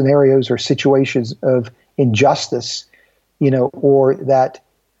 scenarios or situations of injustice, or that,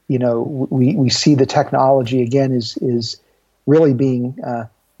 we see the technology again is really being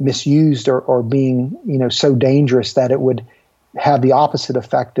misused or being, so dangerous that it would have the opposite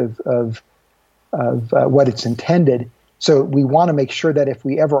effect of what it's intended. So we want to make sure that if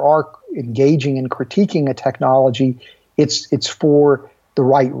we ever are engaging and critiquing a technology, it's for the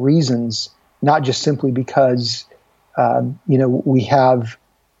right reasons, not just simply because we have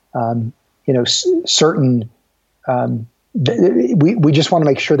certain. We just want to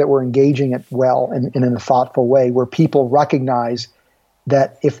make sure that we're engaging it well and in a thoughtful way, where people recognize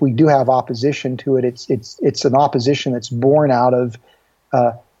that if we do have opposition to it, it's an opposition that's born out of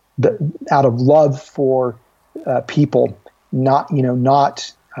love for people, not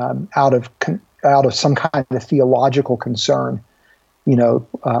out of some kind of theological concern,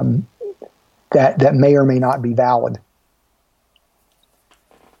 that may or may not be valid.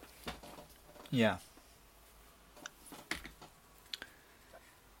 Yeah.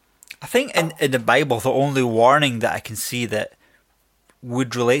 I think in the Bible, the only warning that I can see that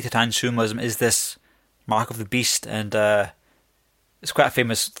would relate to transhumanism is this Mark of the Beast, and it's quite a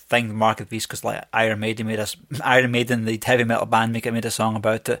famous thing, the Mark of the Beast, because like Iron Maiden, the heavy metal band, made a song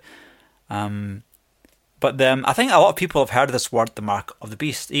about it. But I think a lot of people have heard of this word, the Mark of the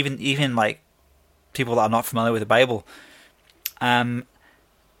Beast, even like people that are not familiar with the Bible.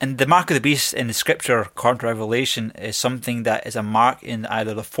 And the Mark of the Beast in the Scripture, according to Revelation, is something that is a mark in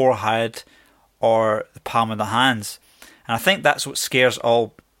either the forehead or the palm of the hands. And I think that's what scares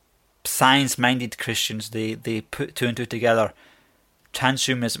all science-minded Christians. They put two and two together,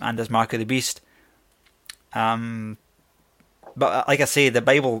 transhumanism and this Mark of the Beast. But like I say, the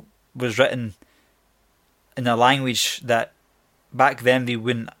Bible was written in a language that back then they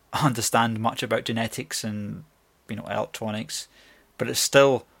wouldn't understand much about genetics and electronics. But it's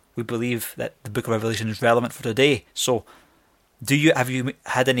still, we believe that the Book of Revelation is relevant for today. So, have you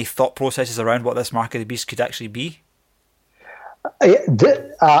had any thought processes around what this Mark of the Beast could actually be?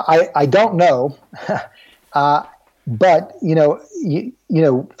 I don't know, but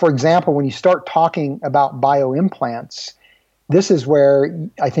for example, when you start talking about bioimplants, this is where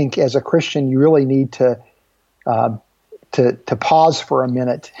I think as a Christian you really need to pause for a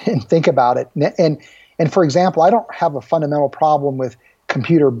minute and think about it. And for example, I don't have a fundamental problem with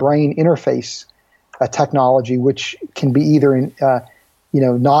computer-brain interface technology, which can be either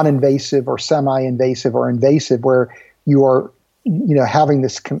non-invasive or semi-invasive or invasive, where you are having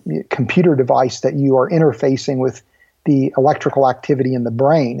this computer device that you are interfacing with the electrical activity in the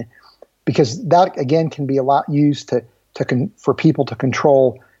brain, because that again can be used for people to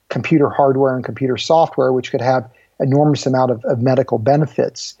control computer hardware and computer software, which could have enormous amount of medical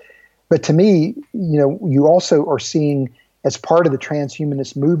benefits. But to me, you also are seeing as part of the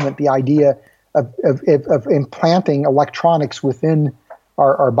transhumanist movement, the idea of implanting electronics within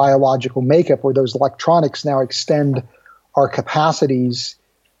our biological makeup, where those electronics now extend our capacities,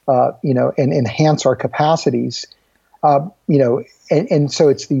 and enhance our capacities, and so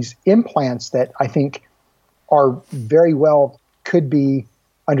it's these implants that I think are very well could be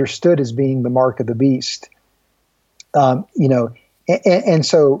understood as being the mark of the beast. So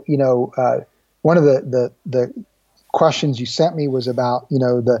one of the questions you sent me was about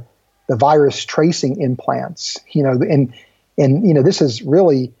the virus tracing implants, and this is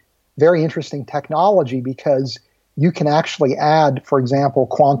really very interesting technology because you can actually add, for example,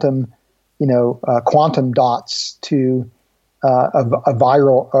 quantum dots to a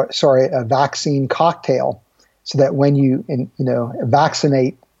vaccine cocktail, so that when you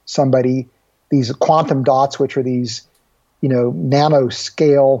vaccinate somebody, these quantum dots, which are these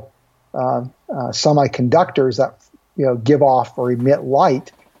nanoscale semiconductors that give off or emit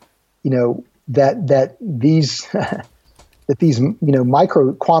light, that these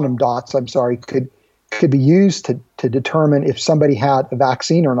micro quantum dots, could be used to determine if somebody had a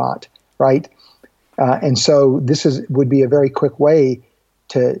vaccine or not, right? And so this would be a very quick way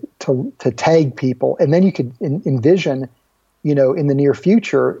to tag people, and then you could envision, in the near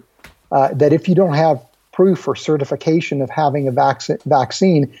future, that if you don't have proof or certification of having a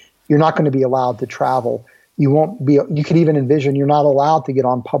vaccine, you're not going to be allowed to travel. You could even envision you're not allowed to get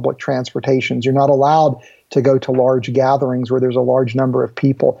on public transportations. You're not allowed to go to large gatherings where there's a large number of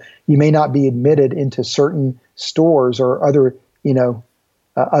people. You may not be admitted into certain stores or other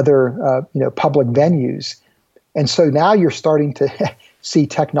public venues. And so now you're starting to see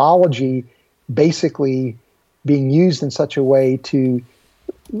technology basically being used in such a way to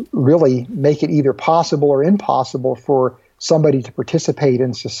really make it either possible or impossible for somebody to participate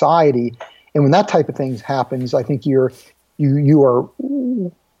in society. And when that type of thing happens, I think you are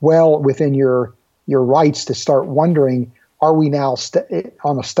well within your rights to start wondering, are we now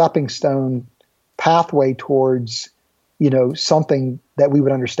on a stepping stone pathway towards something that we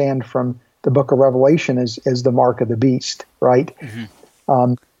would understand from the book of Revelation as the mark of the beast, right?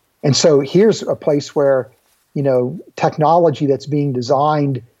 Mm-hmm. And so here's a place where technology that's being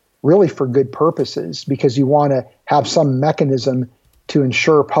designed really for good purposes, because you want to have some mechanism to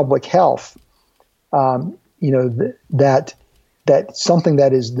ensure public health. That something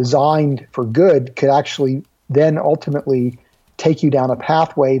that is designed for good could actually then ultimately take you down a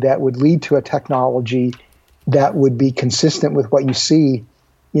pathway that would lead to a technology that would be consistent with what you see,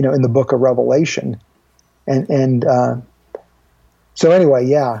 in the book of Revelation. So anyway,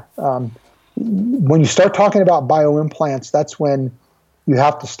 when you start talking about bioimplants, that's when you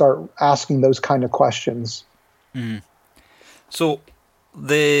have to start asking those kind of questions. Mm. So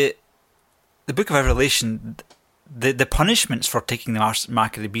the book of Revelation, the punishments for taking the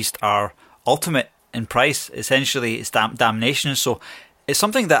mark of the beast are ultimate in price. Essentially, it's damnation. So it's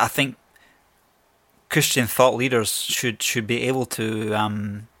something that I think Christian thought leaders should be able to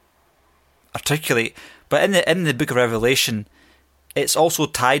articulate. But in the book of Revelation, it's also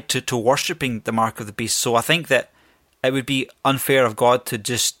tied to worshipping the mark of the beast. So I think that it would be unfair of God to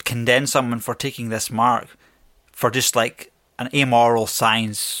just condemn someone for taking this mark for just like an amoral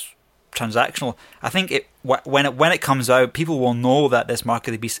science transactional. I think when it comes out, people will know that this mark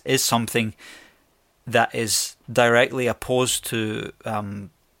of the beast is something that is directly opposed to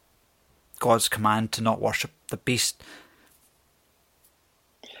God's command to not worship the beast.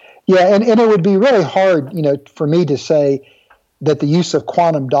 Yeah, and it would be really hard, for me to say that the use of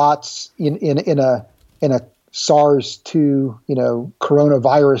quantum dots in a SARS-2,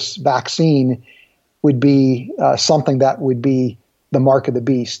 coronavirus vaccine would be something that would be the mark of the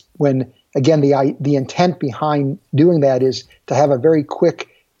beast. When again, the intent behind doing that is to have a very quick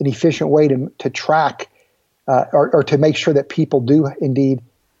and efficient way to track or to make sure that people do indeed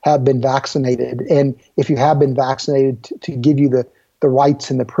have been vaccinated, and if you have been vaccinated, to give you the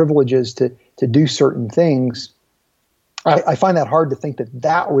rights and the privileges to do certain things. I find that hard to think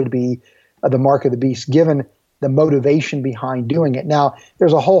that would be the mark of the beast, given the motivation behind doing it. Now,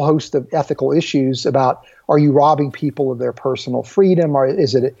 there's a whole host of ethical issues about, are you robbing people of their personal freedom, or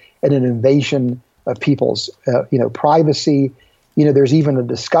is it an invasion of people's privacy? There's even a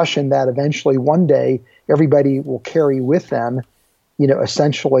discussion that eventually one day everybody will carry with them,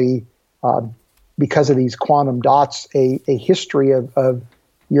 essentially because of these quantum dots, a history of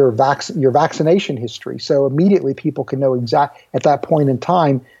your vaccination history. So immediately people can know at that point in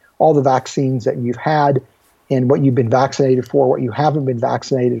time all the vaccines that you've had and what you've been vaccinated for, what you haven't been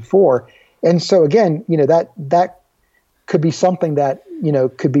vaccinated for. And so again, that could be something that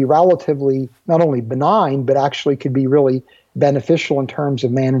could be relatively not only benign, but actually could be really beneficial in terms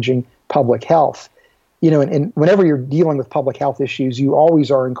of managing public health. And whenever you're dealing with public health issues, you always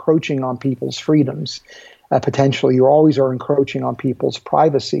are encroaching on people's freedoms. Potentially, you always are encroaching on people's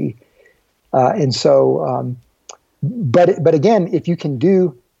privacy. But again, if you can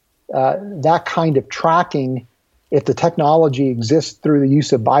do that kind of tracking, if the technology exists through the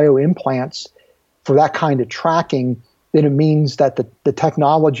use of bioimplants for that kind of tracking, then it means that the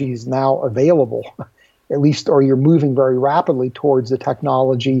technology is now available, at least, or you're moving very rapidly towards the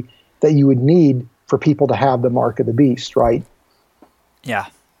technology that you would need for people to have the mark of the beast, right? Yeah.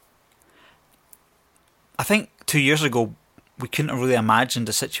 I think 2 years ago, we couldn't have really imagined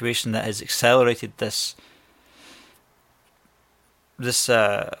a situation that has accelerated this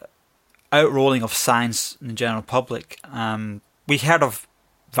outrolling of science in the general public. We heard of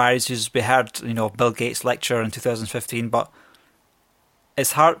viruses, we heard, Bill Gates' lecture in 2015, but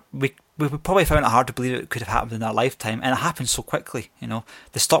it's hard. We probably found it hard to believe it could have happened in our lifetime, and it happened so quickly.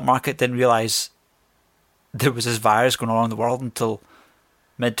 The stock market didn't realize there was this virus going on around the world until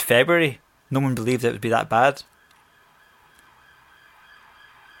mid-February. No one believed it would be that bad.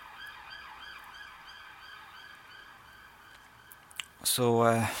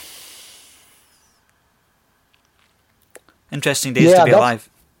 So, interesting days to be alive.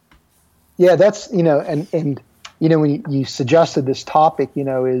 Yeah, that's, and when you suggested this topic,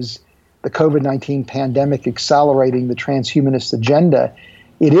 is the COVID-19 pandemic accelerating the transhumanist agenda,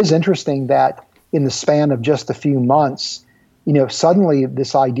 it is interesting that in the span of just a few months, suddenly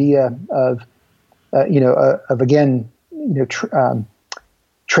this idea of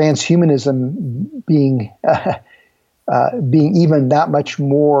transhumanism being even that much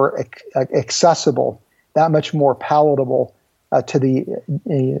more accessible, that much more palatable to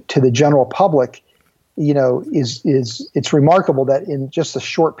the general public, it's remarkable that in just a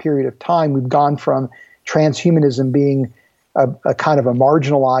short period of time we've gone from transhumanism being a kind of a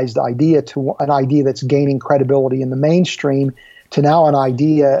marginalized idea to an idea that's gaining credibility in the mainstream to now an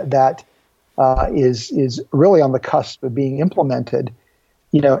idea that is really on the cusp of being implemented.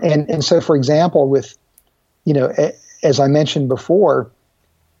 And so, for example, with as I mentioned before,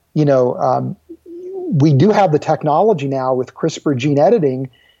 we do have the technology now with CRISPR gene editing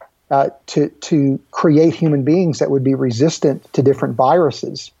to create human beings that would be resistant to different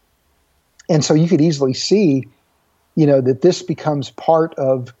viruses. And so you could easily see, that this becomes part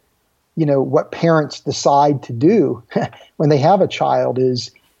of, what parents decide to do when they have a child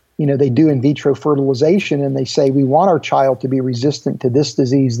is, they do in vitro fertilization and they say, we want our child to be resistant to this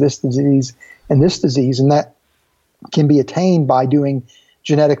disease, and this disease. And that can be attained by doing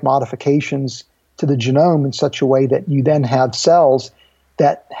genetic modifications to the genome in such a way that you then have cells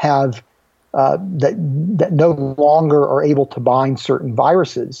that have that no longer are able to bind certain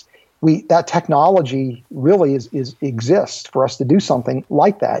viruses. That technology really exists for us to do something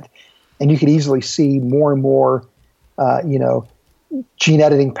like that, and you could easily see more and more, gene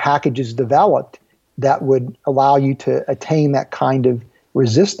editing packages developed that would allow you to attain that kind of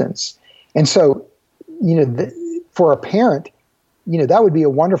resistance. And so, for a parent, that would be a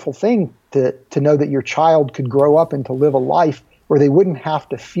wonderful thing to know that your child could grow up and to live a life where they wouldn't have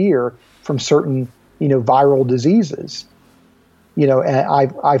to fear from certain, viral diseases. And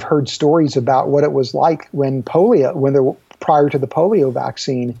I've heard stories about what it was like when prior to the polio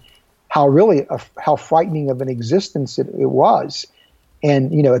vaccine, how frightening of an existence it was.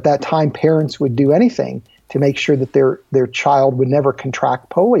 And, at that time, parents would do anything to make sure that their child would never contract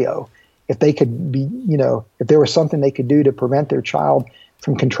polio. If they could be, if there was something they could do to prevent their child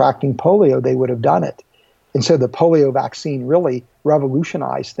from contracting polio, they would have done it. And so the polio vaccine really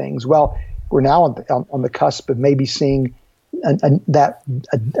revolutionized things. Well, we're now on the cusp of maybe seeing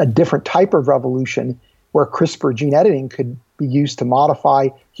a different type of revolution where CRISPR gene editing could be used to modify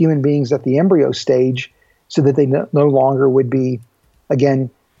human beings at the embryo stage so that they no longer would be, again,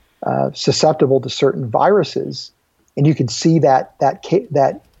 susceptible to certain viruses. And you could see that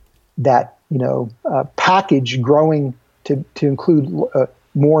package growing to include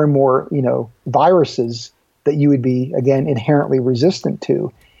more and more, viruses that you would be, again, inherently resistant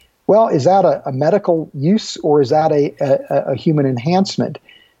to. Well, is that a medical use or is that a human enhancement?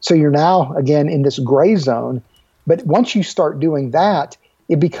 So you're now, again, in this gray zone. But once you start doing that,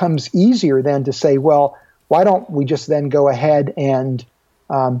 it becomes easier then to say, well, why don't we just then go ahead and,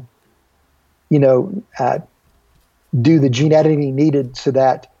 do the gene editing needed so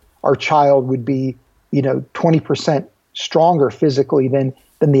that our child would be, 20% stronger physically than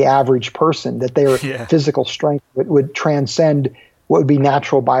the average person, that their physical strength would transcend what would be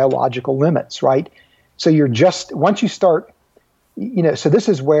natural biological limits, right? So once you start, so this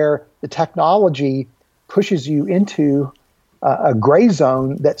is where the technology pushes you into a gray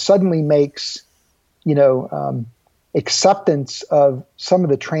zone that suddenly makes, acceptance of some of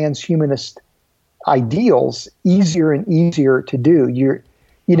the transhumanist ideals easier and easier to do.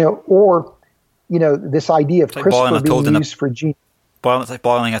 This idea of CRISPR being used for gene. It's like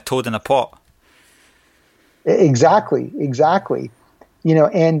boiling a toad in a pot. Exactly.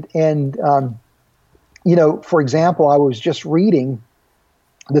 For example, I was just reading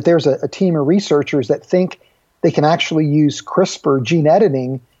that there's a team of researchers that think they can actually use CRISPR gene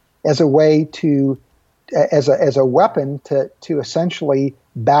editing as a way to, as a weapon to essentially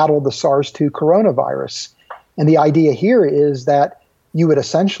battle the SARS-2 coronavirus. And the idea here is that you would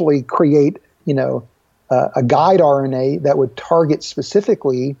essentially create, a guide RNA that would target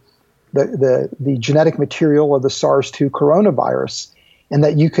specifically the genetic material of the SARS-2 coronavirus, and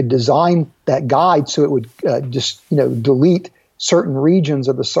that you could design that guide so it would delete certain regions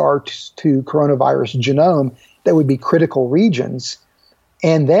of the SARS-2 coronavirus genome that would be critical regions.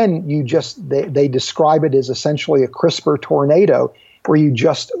 And then they describe it as essentially a CRISPR tornado, where you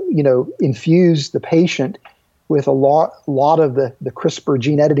just, infuse the patient with a lot of the CRISPR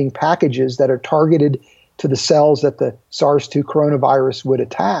gene editing packages that are targeted to the cells that the SARS-2 coronavirus would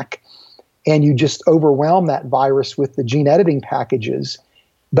attack. And you just overwhelm that virus with the gene editing packages.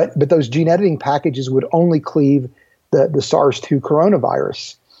 But those gene editing packages would only cleave the SARS-2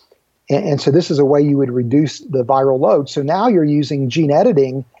 coronavirus. And so this is a way you would reduce the viral load. So now you're using gene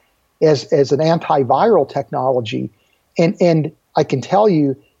editing as an antiviral technology. And I can tell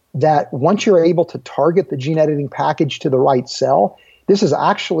you that once you're able to target the gene editing package to the right cell, this is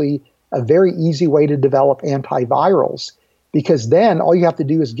actually a very easy way to develop antivirals, because then all you have to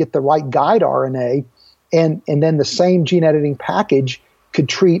do is get the right guide RNA, and then the same gene editing package could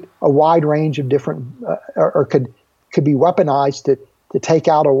treat a wide range of different, or could be weaponized to take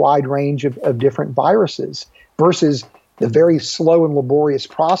out a wide range of different viruses, versus the very slow and laborious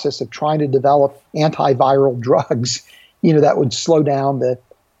process of trying to develop antiviral drugs, that would slow down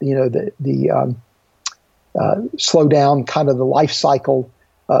slow down kind of the life cycle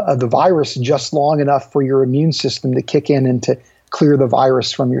of the virus just long enough for your immune system to kick in and to clear the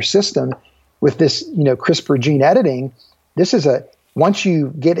virus from your system. With this, CRISPR gene editing, this is once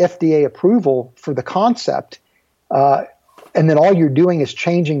you get FDA approval for the concept, and then all you're doing is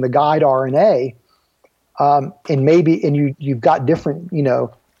changing the guide RNA, and you've got different,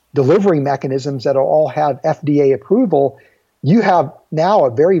 delivery mechanisms that'll all have FDA approval. You have now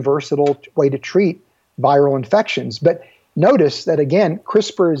a very versatile way to treat viral infections. But notice that, again,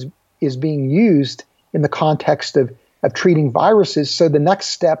 CRISPR is being used in the context of treating viruses. So the next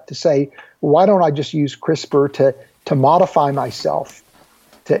step to say, why don't I just use CRISPR to modify myself?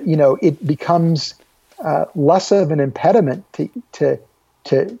 It becomes less of an impediment to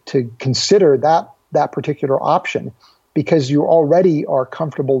consider that particular option, because you already are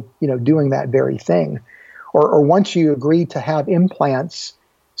comfortable, doing that very thing. Or once you agree to have implants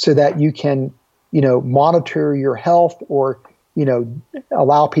so that you can, monitor your health, or,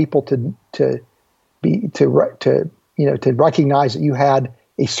 allow people to recognize that you had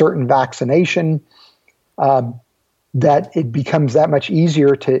a certain vaccination, that it becomes that much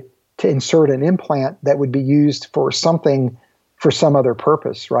easier to insert an implant that would be used for some other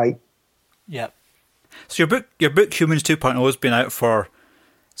purpose, right? Yeah. So your book Humans 2.0 has been out for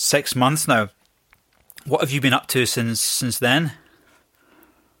 6 months now. What have you been up to since then?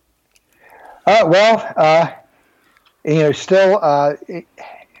 Still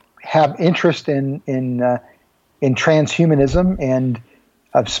have interest in transhumanism, and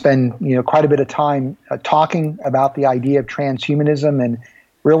I've spent quite a bit of time talking about the idea of transhumanism and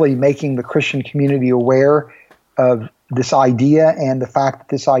really making the Christian community aware of this idea, and the fact that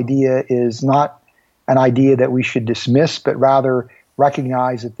this idea is not an idea that we should dismiss, but rather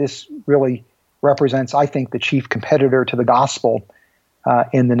recognize that this really represents, I think, the chief competitor to the gospel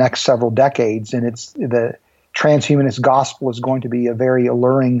in the next several decades. And it's the transhumanist gospel is going to be a very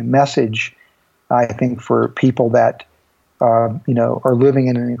alluring message, I think, for people that are living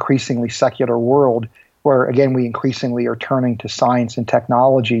in an increasingly secular world, where, again, we increasingly are turning to science and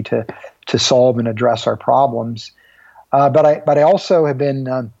technology to solve and address our problems. But I also have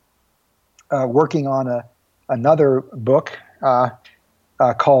been working on another book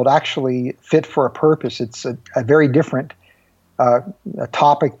called, actually, Fit for a Purpose. It's a very different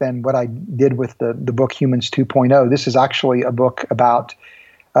topic than what I did with the book Humans 2.0. This is actually a book about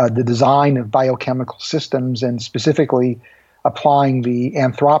the design of biochemical systems, and specifically applying the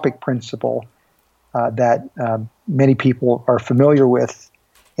anthropic principle that many people are familiar with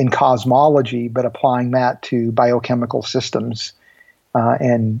in cosmology, but applying that to biochemical systems.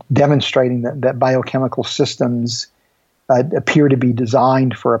 and demonstrating that biochemical systems appear to be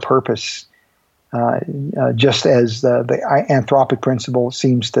designed for a purpose, just as the anthropic principle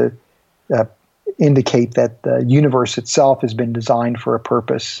seems to indicate that the universe itself has been designed for a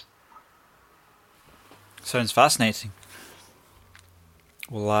purpose. Sounds fascinating.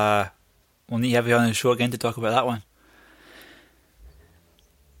 We'll need to have you on the show again to talk about that one.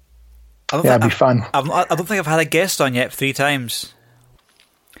 It'd be fun. I don't think I've had a guest on yet 3 times.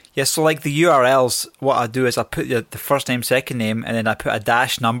 Yes, so like the URLs, what I do is I put the first name, second name, and then I put a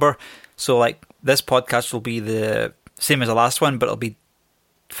dash number. So like this podcast will be the same as the last one, but it'll be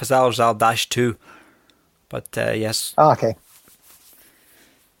Fazale -2. But yes. Oh, okay.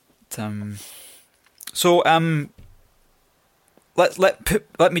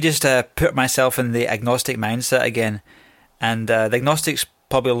 Let me just put myself in the agnostic mindset again, and the agnostics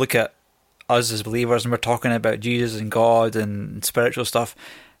probably look at us as believers, and we're talking about Jesus and God and spiritual stuff,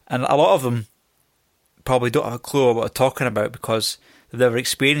 and a lot of them probably don't have a clue what we're talking about because they've never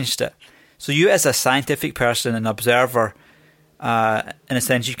experienced it. So you, as a scientific person and observer, in a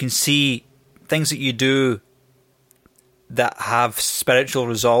sense, you can see things that you do that have spiritual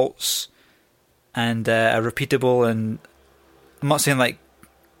results and are repeatable. And I'm not saying like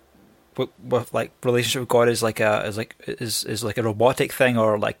with like relationship with God is like a robotic thing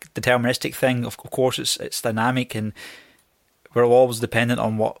or like deterministic thing. Of course, it's dynamic and we're always dependent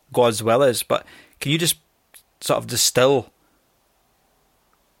on what God's will is. But can you just sort of distill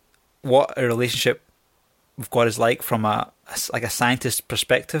what a relationship with God is like from a scientist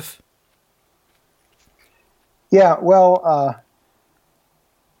perspective? Yeah, well,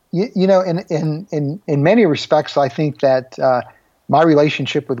 in many respects, I think that my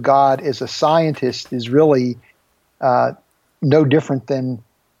relationship with God as a scientist is really no different than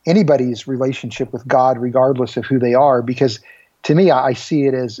anybody's relationship with God, regardless of who they are. Because to me, I see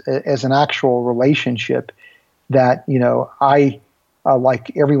it as an actual relationship that I,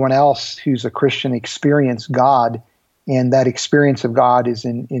 like everyone else who's a Christian, experience God, and that experience of God is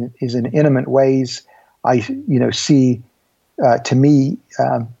in intimate ways. I see. To me,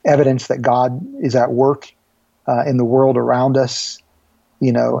 evidence that God is at work in the world around us,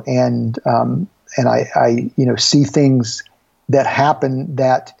 and I see things that happen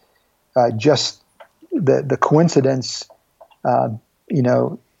that just the coincidence,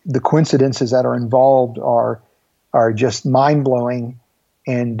 the coincidences that are involved are just mind blowing,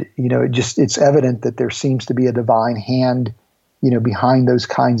 and it's evident that there seems to be a divine hand, behind those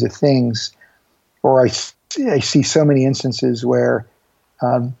kinds of things. Or I see so many instances where,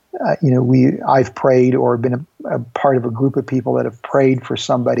 I've prayed or been a part of a group of people that have prayed for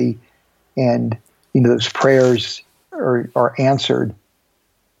somebody, and those prayers are answered,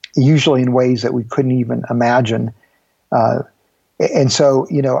 usually in ways that we couldn't even imagine. And so,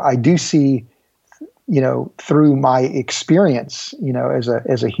 I do see, through my experience,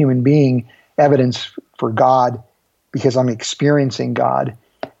 as a human being, evidence for God because I'm experiencing God.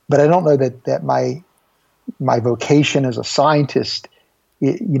 But I don't know that my vocation as a scientist,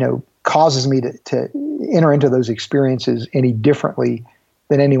 causes me to enter into those experiences any differently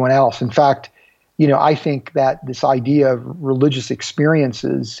than anyone else. In fact, I think that this idea of religious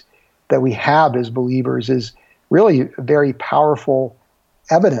experiences that we have as believers is really very powerful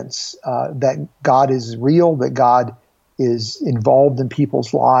evidence that God is real, that God is involved in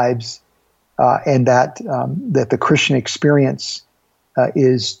people's lives, and that the Christian experience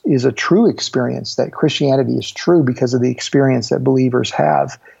is a true experience, that Christianity is true because of the experience that believers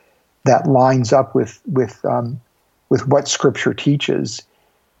have that lines up with what Scripture teaches.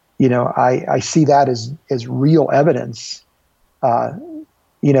 I see that as real evidence.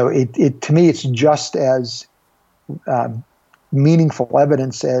 It to me, it's just as meaningful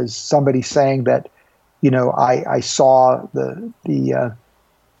evidence as somebody saying that, I saw the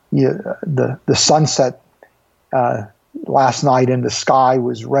sunset last night, and the sky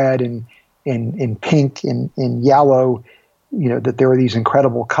was red and pink and yellow, that there are these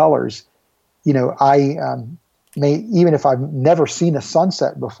incredible colors. I may, even if I've never seen a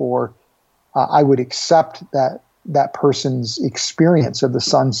sunset before, I would accept that person's experience of the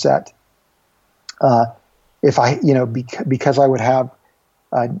sunset. If I, because I would have,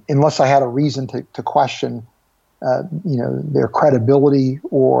 unless I had a reason to question, their credibility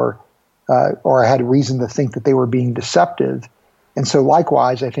or I had a reason to think that they were being deceptive. And so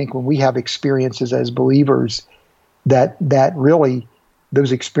likewise, I think when we have experiences as believers that really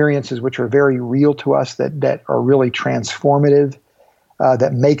those experiences which are very real to us, that are really transformative,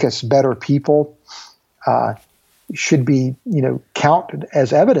 that make us better people, should be, counted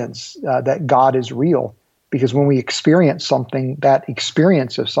as evidence that God is real. because when we experience something, that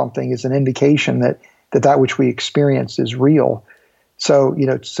experience of something is an indication that which we experience is real. So,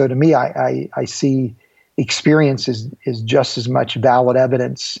 so to me, I see experience is just as much valid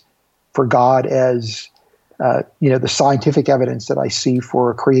evidence for God as, the scientific evidence that I see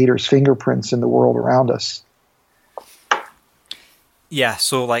for a creator's fingerprints in the world around us. Yeah,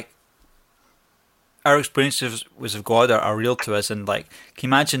 so like our experiences of God are real to us, and like, can you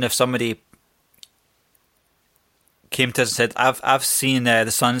imagine if somebody came to us and said, "I've seen the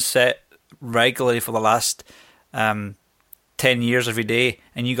sunset regularly for the last 10 years every day,"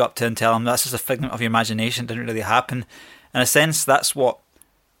 and you go up to and tell them that's just a figment of your imagination, it didn't really happen. In a sense, that's what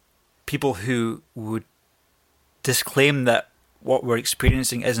people who would disclaim that what we're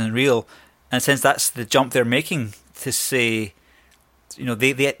experiencing isn't real, in a sense, that's the jump they're making to say,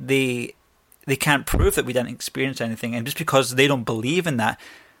 they can't prove that we didn't experience anything, and just because they don't believe in that,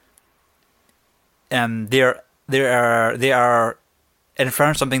 they are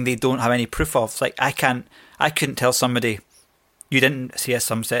inferring something they don't have any proof of. It's like I couldn't tell somebody, you didn't see a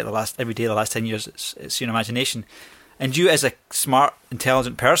sunset every day the last 10 years. It's your imagination, and you as a smart,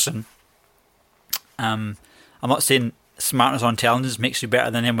 intelligent person. I'm not saying smartness or intelligence makes you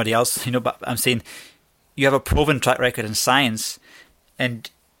better than anybody else, but I'm saying you have a proven track record in science, and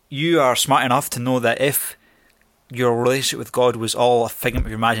you are smart enough to know that if your relationship with God was all a figment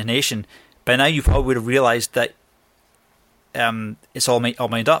of your imagination, by now you probably would have realised that it's all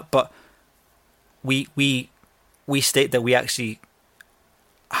made up. But we state that we actually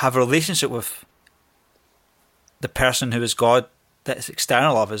have a relationship with the person who is God that is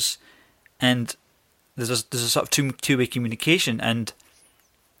external of us, and there's a sort of two-way communication, and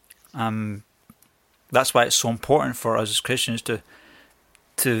that's why it's so important for us as Christians to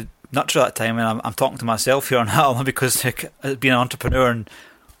nurture that time. And I'm talking to myself here now because being an entrepreneur and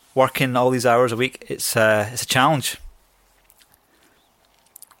working all these hours a week, it's a challenge.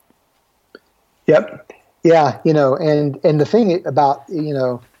 Yep. Yeah. And the thing about,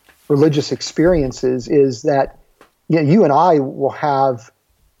 religious experiences is that you and I will have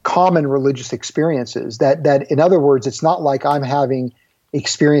common religious experiences that in other words, it's not like I'm having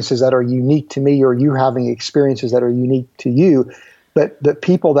experiences that are unique to me or you having experiences that are unique to you, but the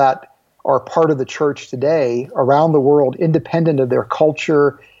people that are part of the church today around the world, independent of their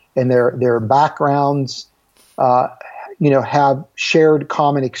culture and their backgrounds, have shared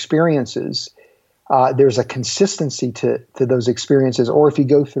common experiences. There's a consistency to those experiences. Or if you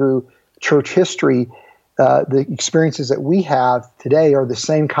go through church history, the experiences that we have today are the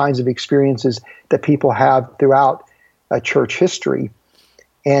same kinds of experiences that people have throughout church history.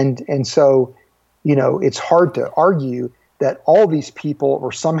 And so, it's hard to argue that all these people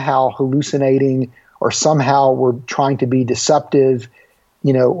were somehow hallucinating or somehow were trying to be deceptive,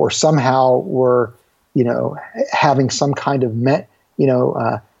 or somehow were, having some kind of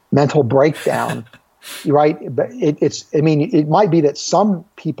mental breakdown, right? But it might be that some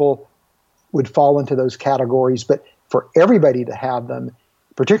people would fall into those categories, but for everybody to have them,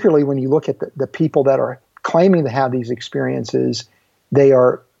 particularly when you look at the people that are claiming to have these experiences, they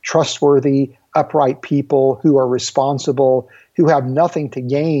are trustworthy, upright people who are responsible, who have nothing to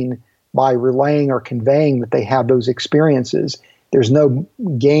gain by relaying or conveying that they have those experiences. There's no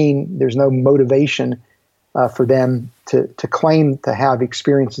gain, there's no motivation for them to claim to have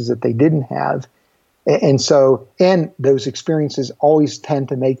experiences that they didn't have. And those experiences always tend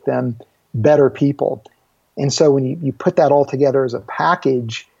to make them better people. And so when you put that all together as a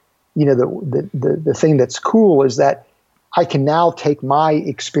package, the thing that's cool is that I can now take my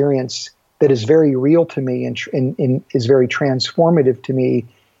experience that is very real to me and is very transformative to me.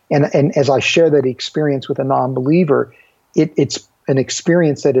 And as I share that experience with a non-believer, it's an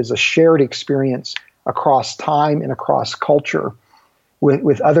experience that is a shared experience across time and across culture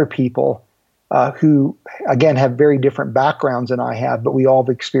with other people who, again, have very different backgrounds than I have, but we all have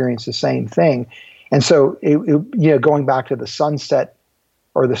experienced the same thing. And so, going back to the sunset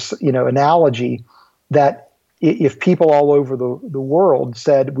or the analogy, that if people all over the world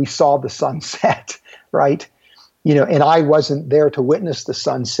said we saw the sunset, right? And I wasn't there to witness the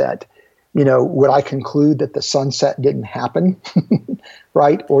sunset, would I conclude that the sunset didn't happen,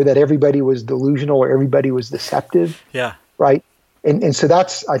 right? Or that everybody was delusional or everybody was deceptive, yeah, right? And so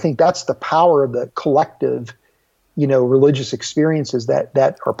I think that's the power of the collective, religious experiences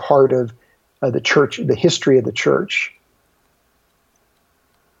that are part of the church, the history of the church.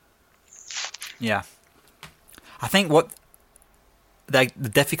 Yeah. I think what the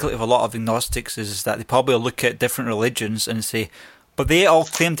difficulty of a lot of agnostics is that they probably look at different religions and say, but they all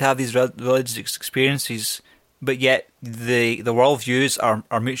claim to have these religious experiences, but yet the worldviews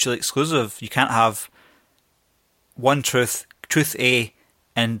are mutually exclusive. You can't have one truth A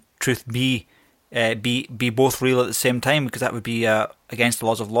and truth B be both real at the same time, because that would be against the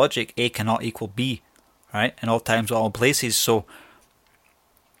laws of logic. A cannot equal B, right? In all times, all places. So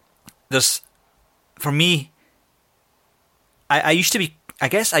there's, for me, I used to be, I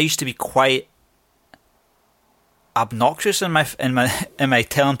guess I used to be quite obnoxious in my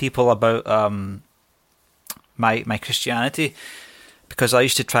telling people about my Christianity, because I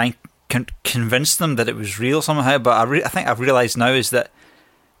used to try and convince them that it was real somehow. But I think I've realised now is that,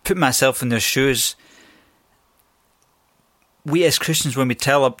 put myself in their shoes, we as Christians, when we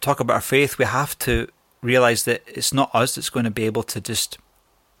talk about our faith, we have to realise that it's not us that's going to be able to just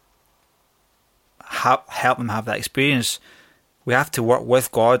help them have that experience. We have to work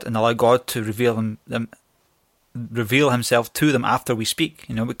with God and allow God to reveal Himself to them after we speak.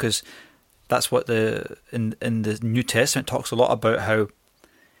 Because that's what in the New Testament talks a lot about, how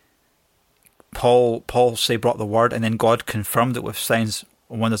Paul say brought the word, and then God confirmed it with signs,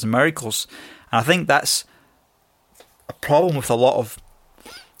 wonders and miracles. And I think that's a problem with a lot of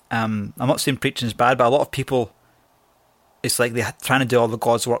I'm not saying preaching is bad, but a lot of people, it's like they're trying to do all the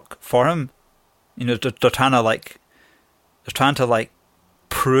God's work for Him. They're trying to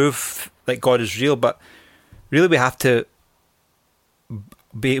prove that God is real, but really we have to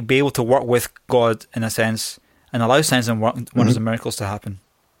be able to work with God in a sense and allow signs and wonders and miracles to happen.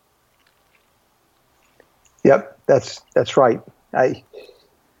 Yep, that's right.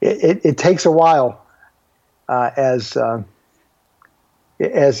 It takes a while as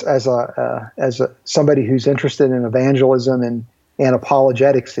somebody who's interested in evangelism and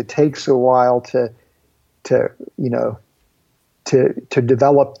apologetics. It takes a while to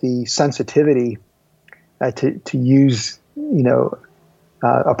develop the sensitivity to use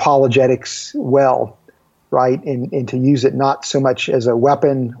apologetics well, right, and to use it not so much as a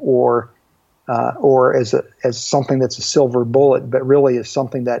weapon or as something that's a silver bullet, but really as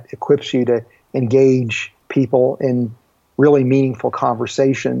something that equips you to engage people in really meaningful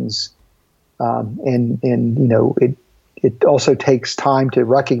conversations. It also takes time to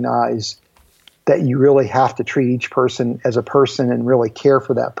recognize that you really have to treat each person as a person and really care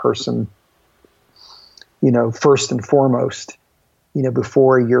for that person, first and foremost,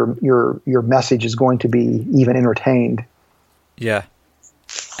 before your message is going to be even entertained. Yeah.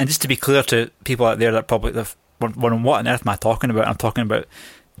 And just to be clear to people out there that probably wondering what on earth am I talking about? I'm talking about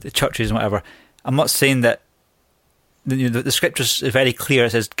the churches and whatever. I'm not saying that the scriptures is very clear.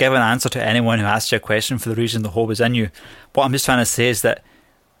 It says, give an answer to anyone who asks you a question for the reason the hope is in you. What I'm just trying to say is that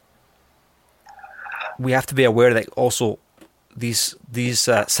we have to be aware that also these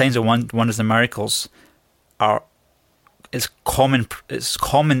signs of wonders and miracles is common. It's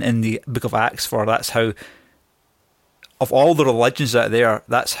common in the book of Acts. That's how, of all the religions out there,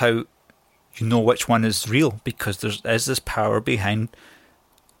 that's how you know which one is real, because there is this power behind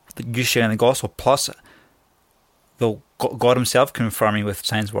you sharing the gospel, plus God Himself confirming with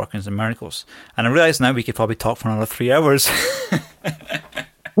signs, workings, and miracles. And I realise now we could probably talk for another 3 hours.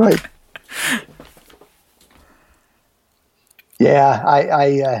 Right. Yeah,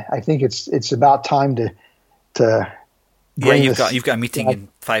 I think it's about time to bring you've got a meeting in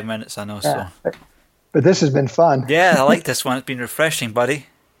 5 minutes, I know. Yeah. So, but this has been fun. Yeah, I like this one. It's been refreshing, buddy.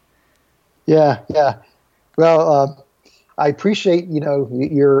 Yeah. Well, I appreciate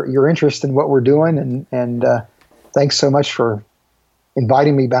your interest in what we're doing, and thanks so much for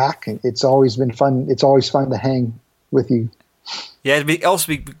inviting me back. It's always been fun. It's always fun to hang with you. Yeah, it'd also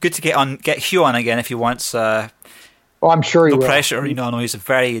be good to get Hugh on again if he wants. I'm sure he will. No pressure, I know he's a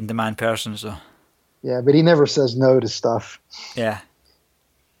very in-demand person, so. Yeah, but he never says no to stuff. Yeah.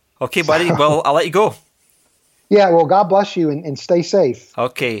 Okay, buddy. Well, I'll let you go. Yeah, well, God bless you and stay safe.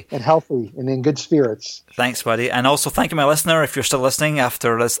 Okay. And healthy and in good spirits. Thanks, buddy. And also thank you, my listener, if you're still listening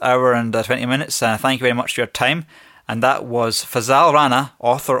after this hour and 20 minutes. Thank you very much for your time. And that was Fazale Rana,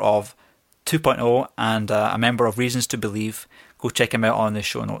 author of 2.0 and a member of Reasons to Believe. Go check him out on the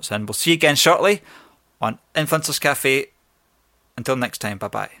show notes. And we'll see you again shortly on Influencers Cafe. Until next time,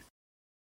 bye-bye.